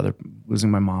lost my brother, losing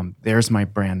my mom. There's my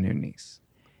brand new niece.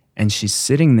 And she's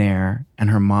sitting there, and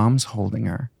her mom's holding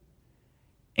her.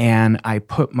 And I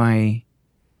put my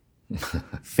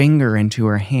finger into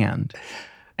her hand,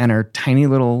 and her tiny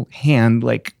little hand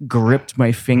like gripped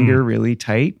my finger really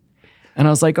tight. And I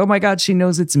was like, oh my God, she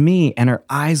knows it's me. And her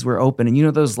eyes were open.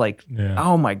 And those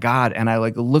oh my God. And I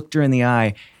like looked her in the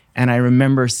eye, and I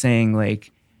remember saying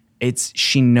like,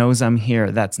 she knows I'm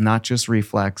here. That's not just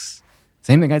reflex.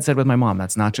 Same thing I'd said with my mom.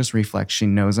 That's not just reflex. She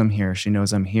knows I'm here. She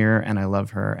knows I'm here, and I love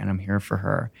her, and I'm here for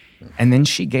her. And then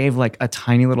she gave like a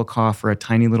tiny little cough or a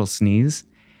tiny little sneeze.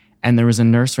 And there was a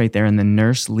nurse right there, and the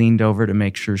nurse leaned over to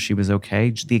make sure she was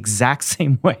okay. The exact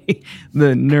same way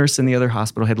the nurse in the other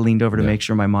hospital had leaned over to make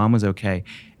sure my mom was okay.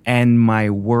 And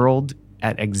my world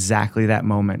at exactly that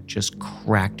moment just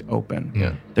cracked open.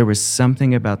 Yeah. There was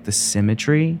something about the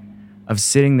symmetry of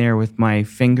sitting there with my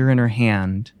finger in her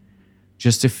hand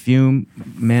just a few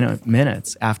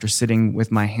minutes after sitting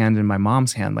with my hand in my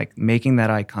mom's hand, like making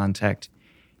that eye contact,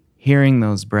 hearing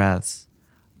those breaths,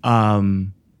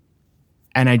 And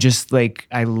I just like,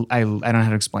 I don't know how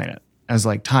to explain it. As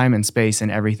like time and space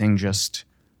and everything just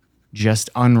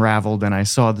unraveled, and I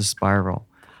saw the spiral.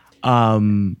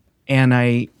 And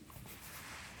I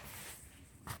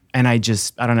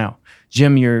don't know.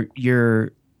 Jim,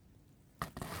 your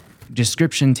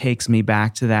description takes me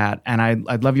back to that, and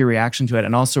I'd love your reaction to it,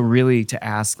 and also really to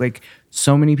ask, like,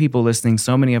 so many people listening,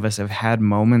 so many of us have had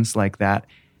moments like that.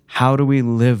 How do we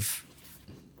live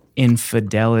in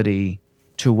fidelity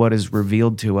to what is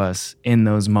revealed to us in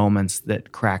those moments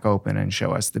that crack open and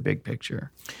show us the big picture?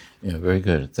 Yeah, very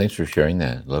good. Thanks for sharing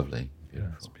that. Lovely. Yeah,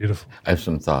 it's beautiful. I have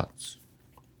some thoughts.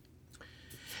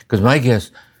 Because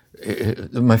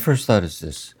my first thought is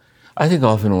this. I think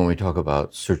often when we talk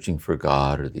about searching for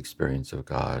God or the experience of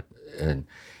God, and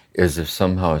as if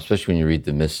somehow, especially when you read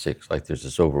the mystics, like there's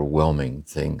this overwhelming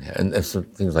thing, and some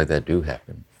things like that do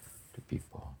happen to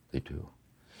people. They do.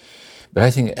 But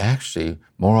I think actually,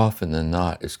 more often than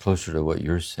not, it's closer to what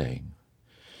you're saying.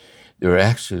 They're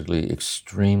actually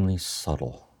extremely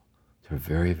subtle. They're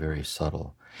very, very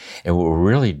subtle. And what we're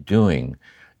really doing,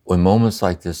 when moments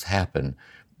like this happen,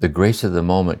 the grace of the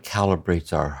moment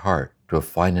calibrates our heart to a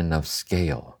fine enough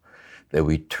scale that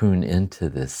we tune into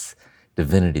this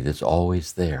divinity that's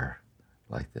always there,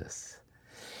 like this.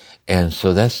 And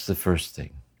so that's the first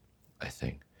thing, I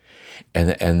think.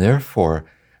 And therefore,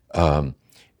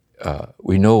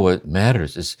 we know what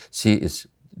matters. It's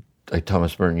like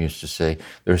Thomas Merton used to say,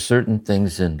 there are certain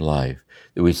things in life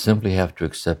that we simply have to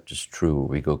accept as true or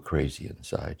we go crazy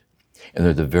inside. And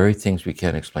they're the very things we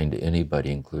can't explain to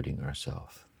anybody, including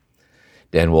ourselves.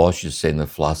 Dan Walsh used to say in the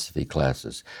philosophy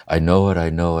classes, I know it, I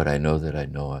know it, I know that I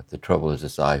know it. The trouble is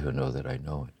it's I who know that I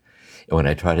know it. And when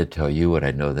I try to tell you what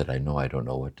I know that I know, I don't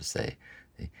know what to say.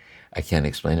 I can't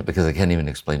explain it because I can't even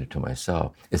explain it to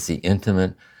myself. It's the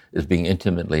intimate, is being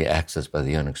intimately accessed by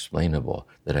the unexplainable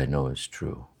that I know is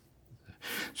true.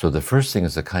 So the first thing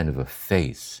is a kind of a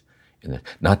faith in it,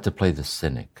 not to play the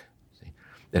cynic.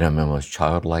 That in my most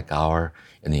childlike hour,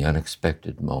 in the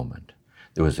unexpected moment,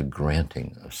 there was a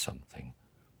granting of something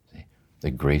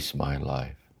that graced my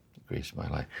life.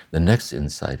 The next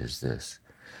insight is this.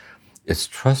 It's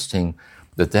trusting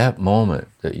that that moment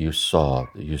that you saw,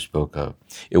 that you spoke of,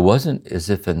 it wasn't as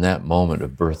if in that moment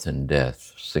of birth and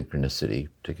death, synchronicity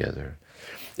together.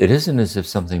 It isn't as if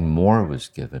something more was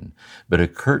given, but a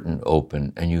curtain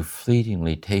opened and you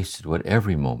fleetingly tasted what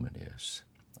every moment is.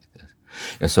 Like this.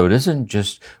 And so it isn't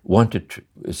just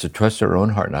it's to trust our own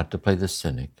heart, not to play the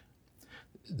cynic,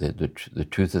 the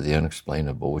truth of the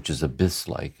unexplainable, which is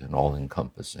abyss-like and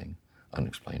all-encompassing,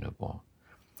 unexplainable.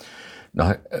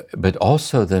 But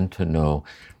also then to know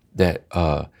that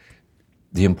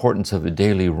the importance of a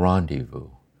daily rendezvous,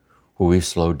 where we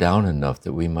slow down enough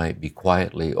that we might be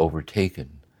quietly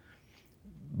overtaken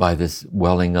by this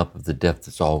welling up of the depth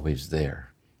that's always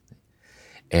there.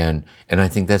 And I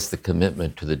think that's the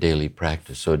commitment to the daily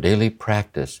practice. So daily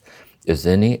practice is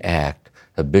any act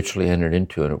habitually entered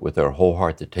into it with our whole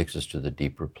heart that takes us to the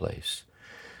deeper place.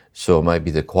 So it might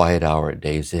be the quiet hour at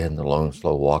day's end, the long,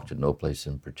 slow walk to no place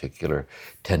in particular,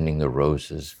 tending the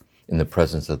roses, in the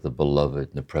presence of the beloved,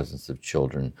 in the presence of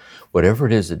children. Whatever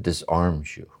it is that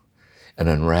disarms you and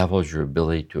unravels your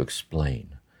ability to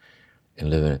explain and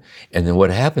live in it. And then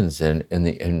what happens then,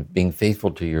 in being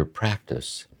faithful to your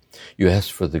practice, you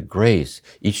ask for the grace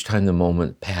each time the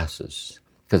moment passes,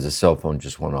 because the cell phone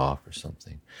just went off or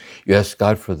something. You ask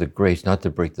God for the grace not to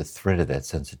break the thread of that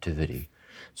sensitivity.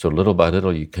 So little by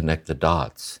little, you connect the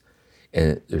dots.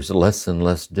 And there's less and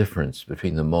less difference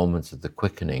between the moments of the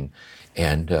quickening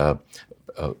and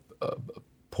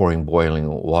pouring boiling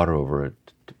water over a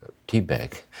tea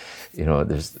bag. You know,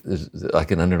 there's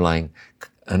like an underlying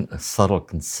a subtle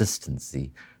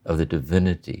consistency of the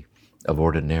divinity of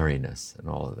ordinariness and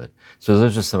all of it. So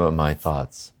those are some of my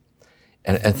thoughts.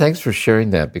 And thanks for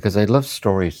sharing that, because I love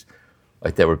stories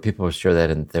like that where people will share that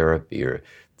in therapy, or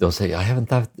they'll say, I haven't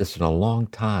thought this in a long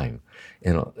time.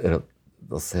 They'll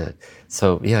say it.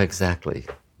 So yeah, exactly.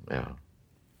 Yeah.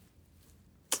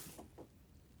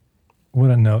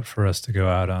 What a note for us to go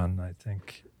out on. I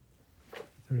think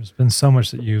there's been so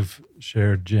much that you've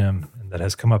shared, Jim, and that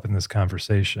has come up in this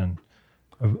conversation.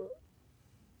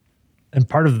 And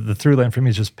part of the through line for me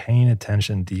is just paying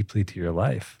attention deeply to your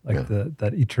life. Like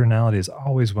that eternality is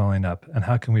always welling up. And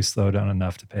how can we slow down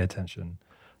enough to pay attention?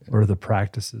 What are the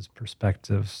practices,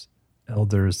 perspectives,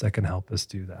 elders that can help us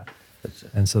do that?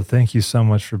 And so thank you so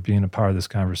much for being a part of this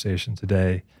conversation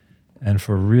today, and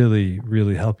for really,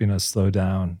 really helping us slow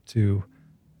down to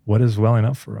what is welling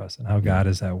up for us and how God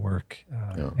is at work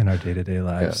in our day-to-day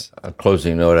lives. A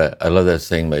closing note, I love that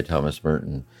saying by Thomas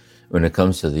Merton. When it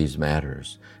comes to these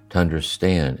matters, to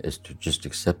understand is to just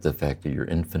accept the fact that you're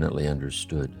infinitely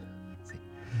understood. See?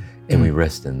 And we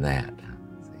rest in that.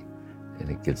 See? And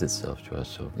it gives itself to us.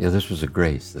 So, yeah, this was a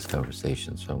grace, this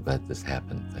conversation. So I'm glad this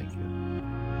happened. Thank you.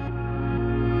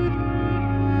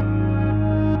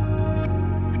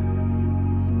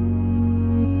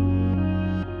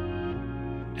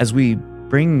 As we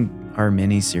bring our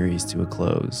mini-series to a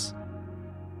close,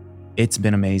 it's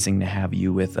been amazing to have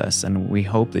you with us, and we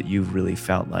hope that you've really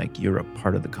felt like you're a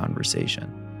part of the conversation.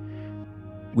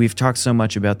 We've talked so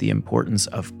much about the importance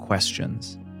of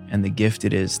questions and the gift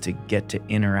it is to get to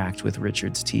interact with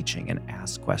Richard's teaching and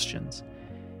ask questions.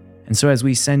 And so as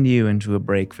we send you into a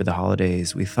break for the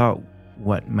holidays, we thought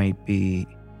what might be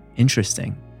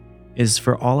interesting is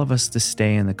for all of us to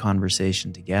stay in the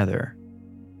conversation together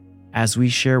as we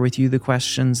share with you the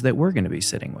questions that we're going to be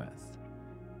sitting with.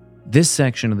 This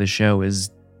section of the show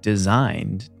is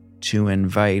designed to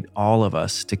invite all of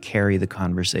us to carry the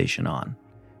conversation on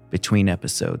between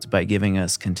episodes by giving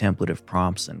us contemplative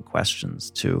prompts and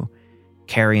questions to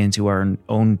carry into our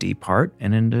own deep heart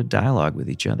and into dialogue with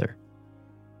each other.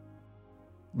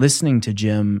 Listening to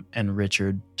Jim and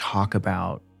Richard talk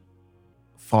about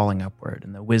falling upward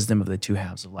and the wisdom of the two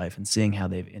halves of life and seeing how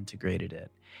they've integrated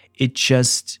it, it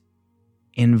just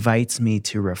invites me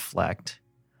to reflect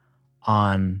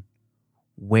on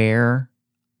where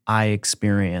I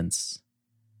experience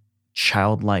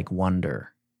childlike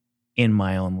wonder in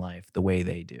my own life the way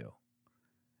they do,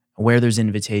 where there's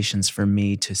invitations for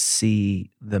me to see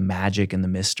the magic and the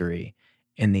mystery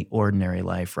in the ordinary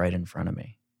life right in front of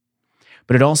me.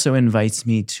 But it also invites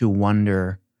me to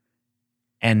wonder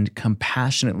and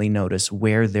compassionately notice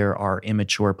where there are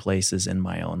immature places in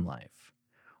my own life,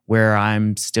 where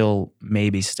I'm still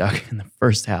maybe stuck in the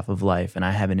first half of life and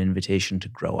I have an invitation to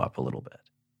grow up a little bit.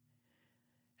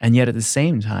 And yet at the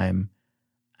same time,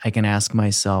 I can ask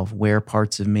myself where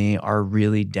parts of me are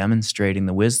really demonstrating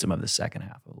the wisdom of the second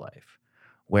half of life,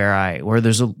 where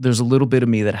there's a little bit of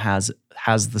me that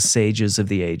has the sages of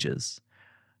the ages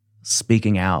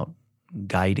speaking out,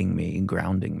 guiding me,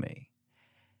 grounding me.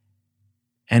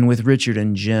 And with Richard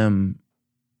and Jim,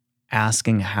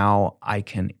 asking how I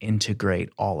can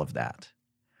integrate all of that,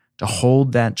 to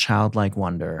hold that childlike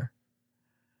wonder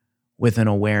with an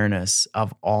awareness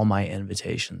of all my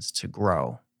invitations to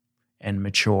grow and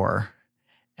mature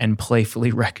and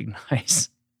playfully recognize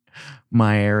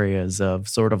my areas of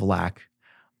sort of lack.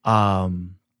 Yeah,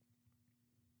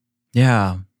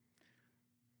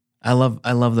 I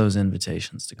love those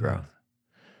invitations to growth.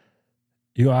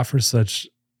 You offer such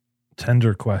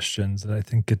tender questions that I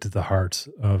think get to the heart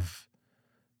of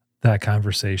that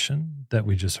conversation that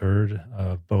we just heard,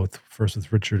 both first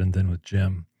with Richard and then with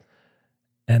Jim,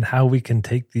 and how we can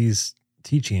take these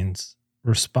teachings,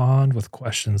 respond with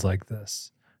questions like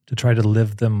this, to try to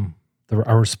live them,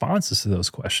 our responses to those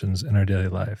questions in our daily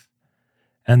life.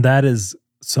 And that is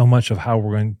so much of how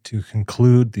we're going to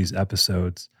conclude these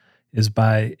episodes, is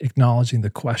by acknowledging the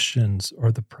questions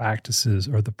or the practices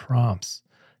or the prompts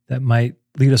that might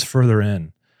lead us further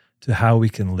in to how we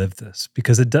can live this.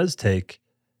 Because it does take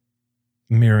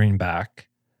mirroring back,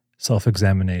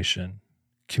 self-examination,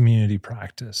 community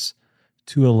practice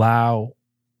to allow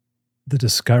the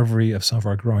discovery of some of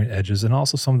our growing edges and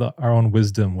also some of our own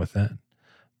wisdom within.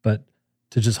 But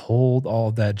to just hold all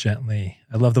of that gently.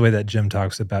 I love the way that Jim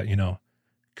talks about,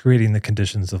 creating the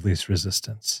conditions of least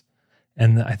resistance.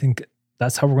 And I think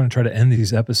that's how we're going to try to end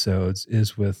these episodes,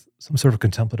 is with some sort of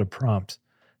contemplative prompt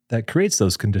that creates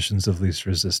those conditions of least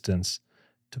resistance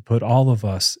to put all of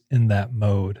us in that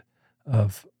mode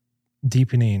of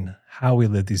deepening how we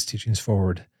live these teachings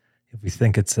forward. If we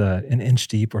think it's an inch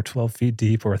deep or 12 feet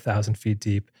deep or 1,000 feet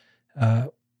deep,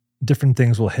 different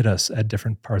things will hit us at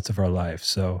different parts of our life.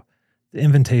 So the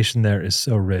invitation there is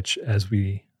so rich as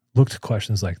we look to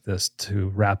questions like this to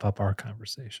wrap up our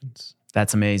conversations.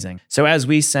 That's amazing. So as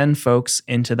we send folks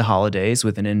into the holidays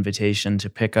with an invitation to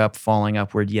pick up Falling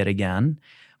Upward yet again,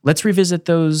 let's revisit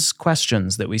those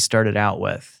questions that we started out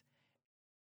with.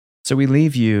 So we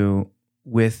leave you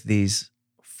with these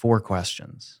 4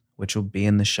 questions, which will be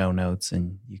in the show notes,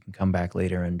 and you can come back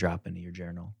later and drop into your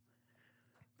journal.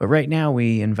 But right now,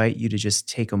 we invite you to just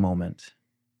take a moment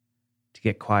to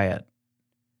get quiet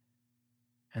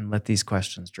and let these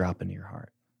questions drop into your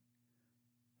heart.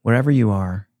 Wherever you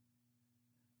are,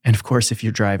 and of course, if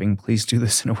you're driving, please do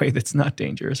this in a way that's not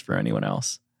dangerous for anyone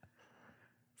else.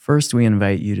 First, we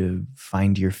invite you to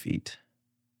find your feet.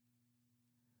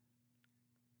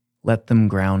 Let them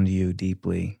ground you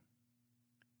deeply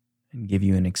and give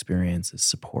you an experience of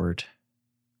support.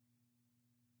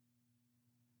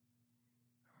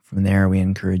 From there, we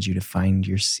encourage you to find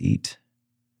your seat.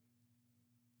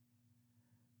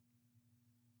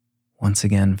 Once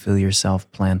again, feel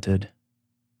yourself planted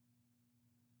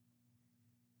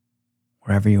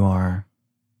wherever you are.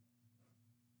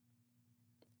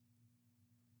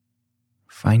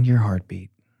 Find your heartbeat.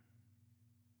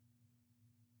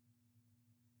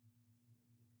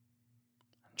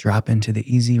 Drop into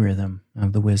the easy rhythm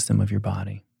of the wisdom of your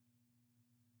body.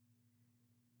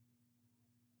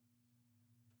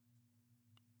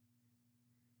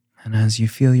 And as you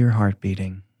feel your heart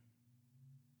beating,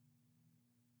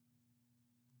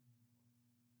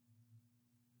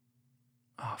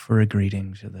 offer a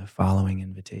greeting to the following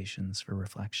invitations for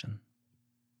reflection.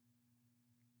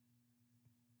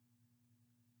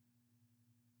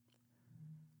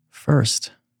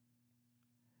 First,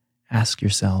 ask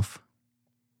yourself,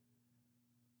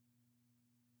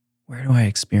 where do I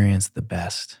experience the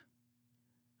best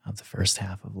of the first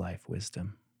half of life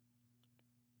wisdom?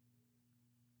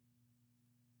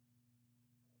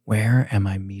 Where am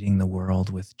I meeting the world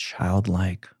with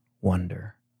childlike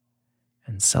wonder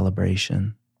and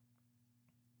celebration,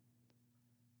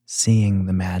 seeing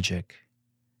the magic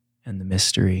and the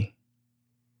mystery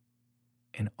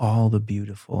in all the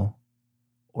beautiful,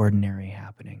 ordinary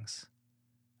happenings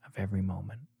of every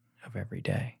moment of every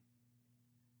day?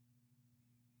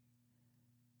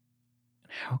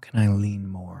 And how can I lean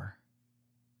more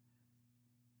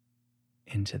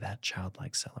into that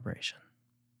childlike celebration?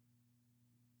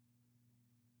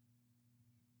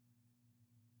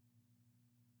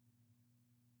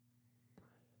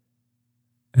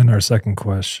 And our second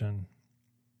question,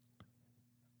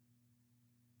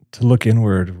 to look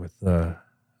inward with a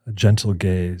gentle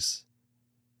gaze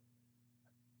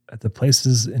at the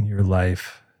places in your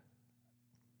life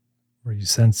where you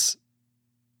sense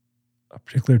a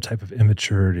particular type of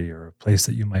immaturity or a place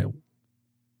that you might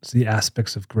see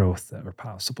aspects of growth that are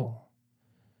possible.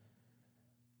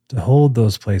 To hold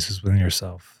those places within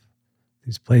yourself,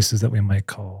 these places that we might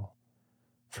call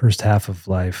first half of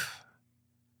life.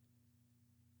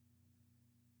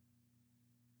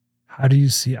 How do you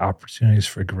see opportunities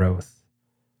for growth?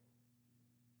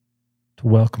 To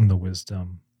welcome the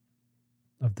wisdom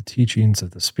of the teachings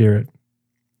of the Spirit,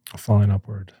 falling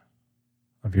upward,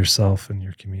 of yourself and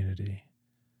your community,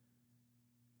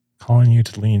 calling you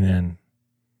to lean in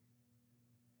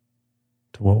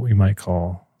to what we might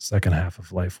call second half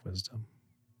of life wisdom.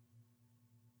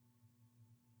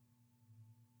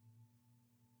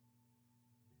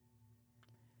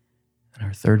 And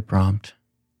our third prompt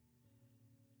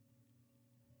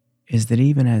is that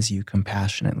even as you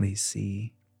compassionately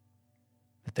see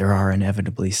that there are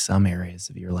inevitably some areas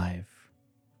of your life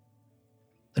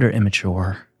that are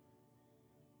immature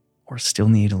or still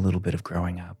need a little bit of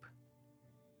growing up,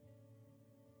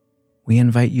 we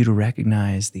invite you to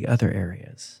recognize the other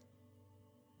areas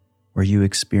where you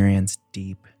experience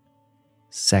deep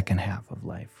second half of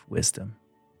life wisdom,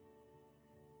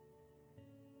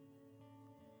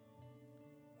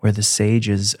 where the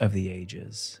sages of the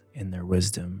ages in their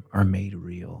wisdom are made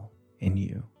real in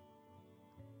you.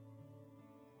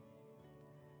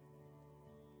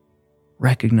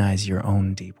 Recognize your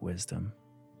own deep wisdom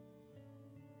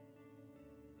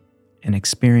and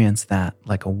experience that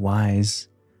like a wise,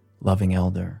 loving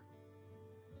elder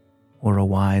or a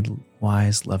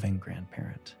wise, loving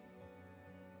grandparent,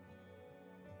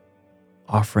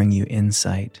 offering you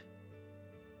insight,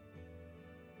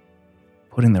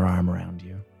 putting their arm around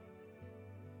you,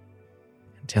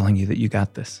 and telling you that you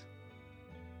got this,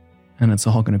 and it's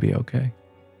all going to be okay.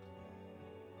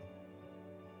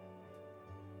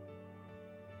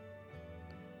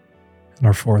 And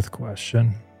our fourth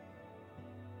question,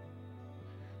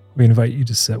 we invite you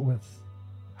to sit with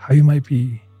how you might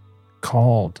be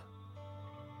called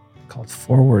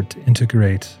forward to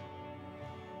integrate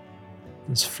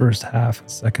this first half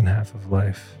and second half of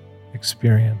life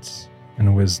experience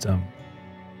and wisdom,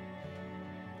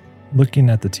 looking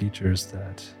at the teachers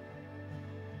that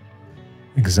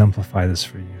exemplify this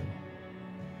for you,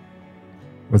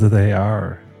 whether they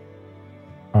are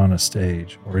on a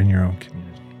stage or in your own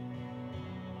community.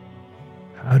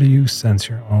 How do you sense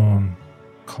your own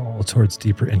call towards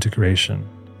deeper integration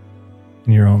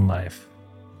in your own life,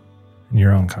 in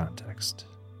your own context?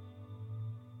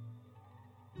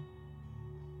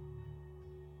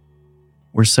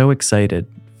 We're so excited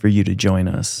for you to join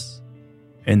us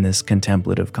in this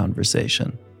contemplative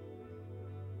conversation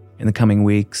in the coming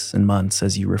weeks and months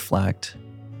as you reflect,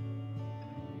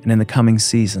 and in the coming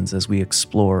seasons as we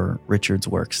explore Richard's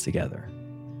works together.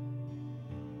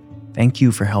 Thank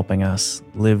you for helping us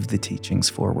live the teachings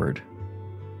forward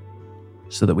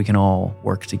so that we can all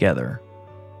work together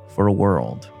for a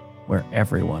world where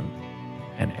everyone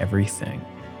and everything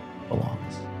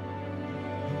belongs.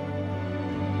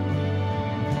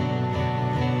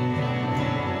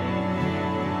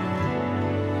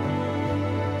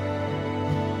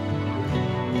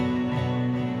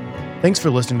 Thanks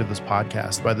for listening to this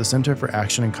podcast by the Center for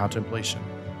Action and Contemplation,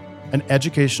 an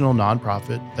educational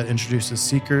nonprofit that introduces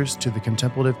seekers to the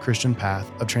contemplative Christian path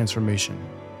of transformation.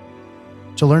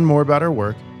 To learn more about our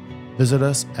work, visit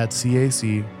us at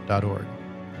cac.org.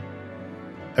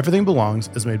 Everything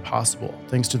Belongs is made possible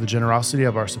thanks to the generosity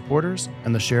of our supporters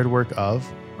and the shared work of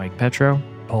Mike Petro,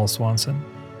 Paul Swanson,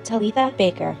 Talitha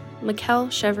Baker,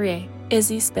 Mikkel Chevrier,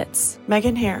 Izzy Spitz,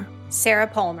 Megan Hare, Sarah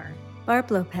Palmer,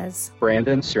 Barb Lopez,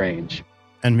 Brandon Strange,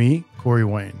 and me, Corey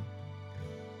Wayne.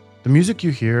 The music you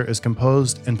hear is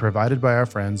composed and provided by our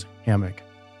friends Hammock.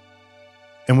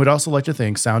 And we'd also like to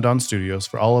thank Sound On Studios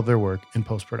for all of their work in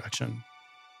post-production.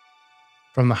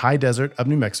 From the high desert of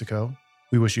New Mexico,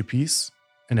 we wish you peace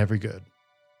and every good.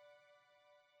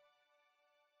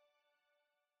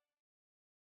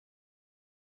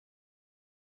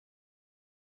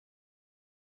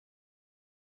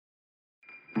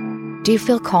 Do you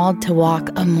feel called to walk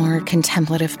a more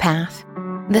contemplative path?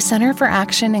 The Center for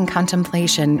Action and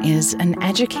Contemplation is an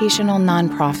educational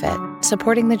nonprofit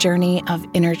supporting the journey of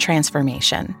inner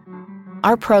transformation.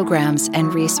 Our programs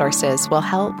and resources will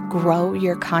help grow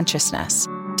your consciousness,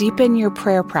 deepen your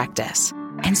prayer practice,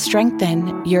 and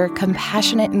strengthen your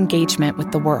compassionate engagement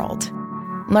with the world.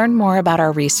 Learn more about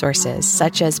our resources,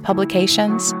 such as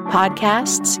publications,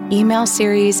 podcasts, email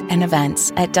series, and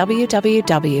events at www.cac.org.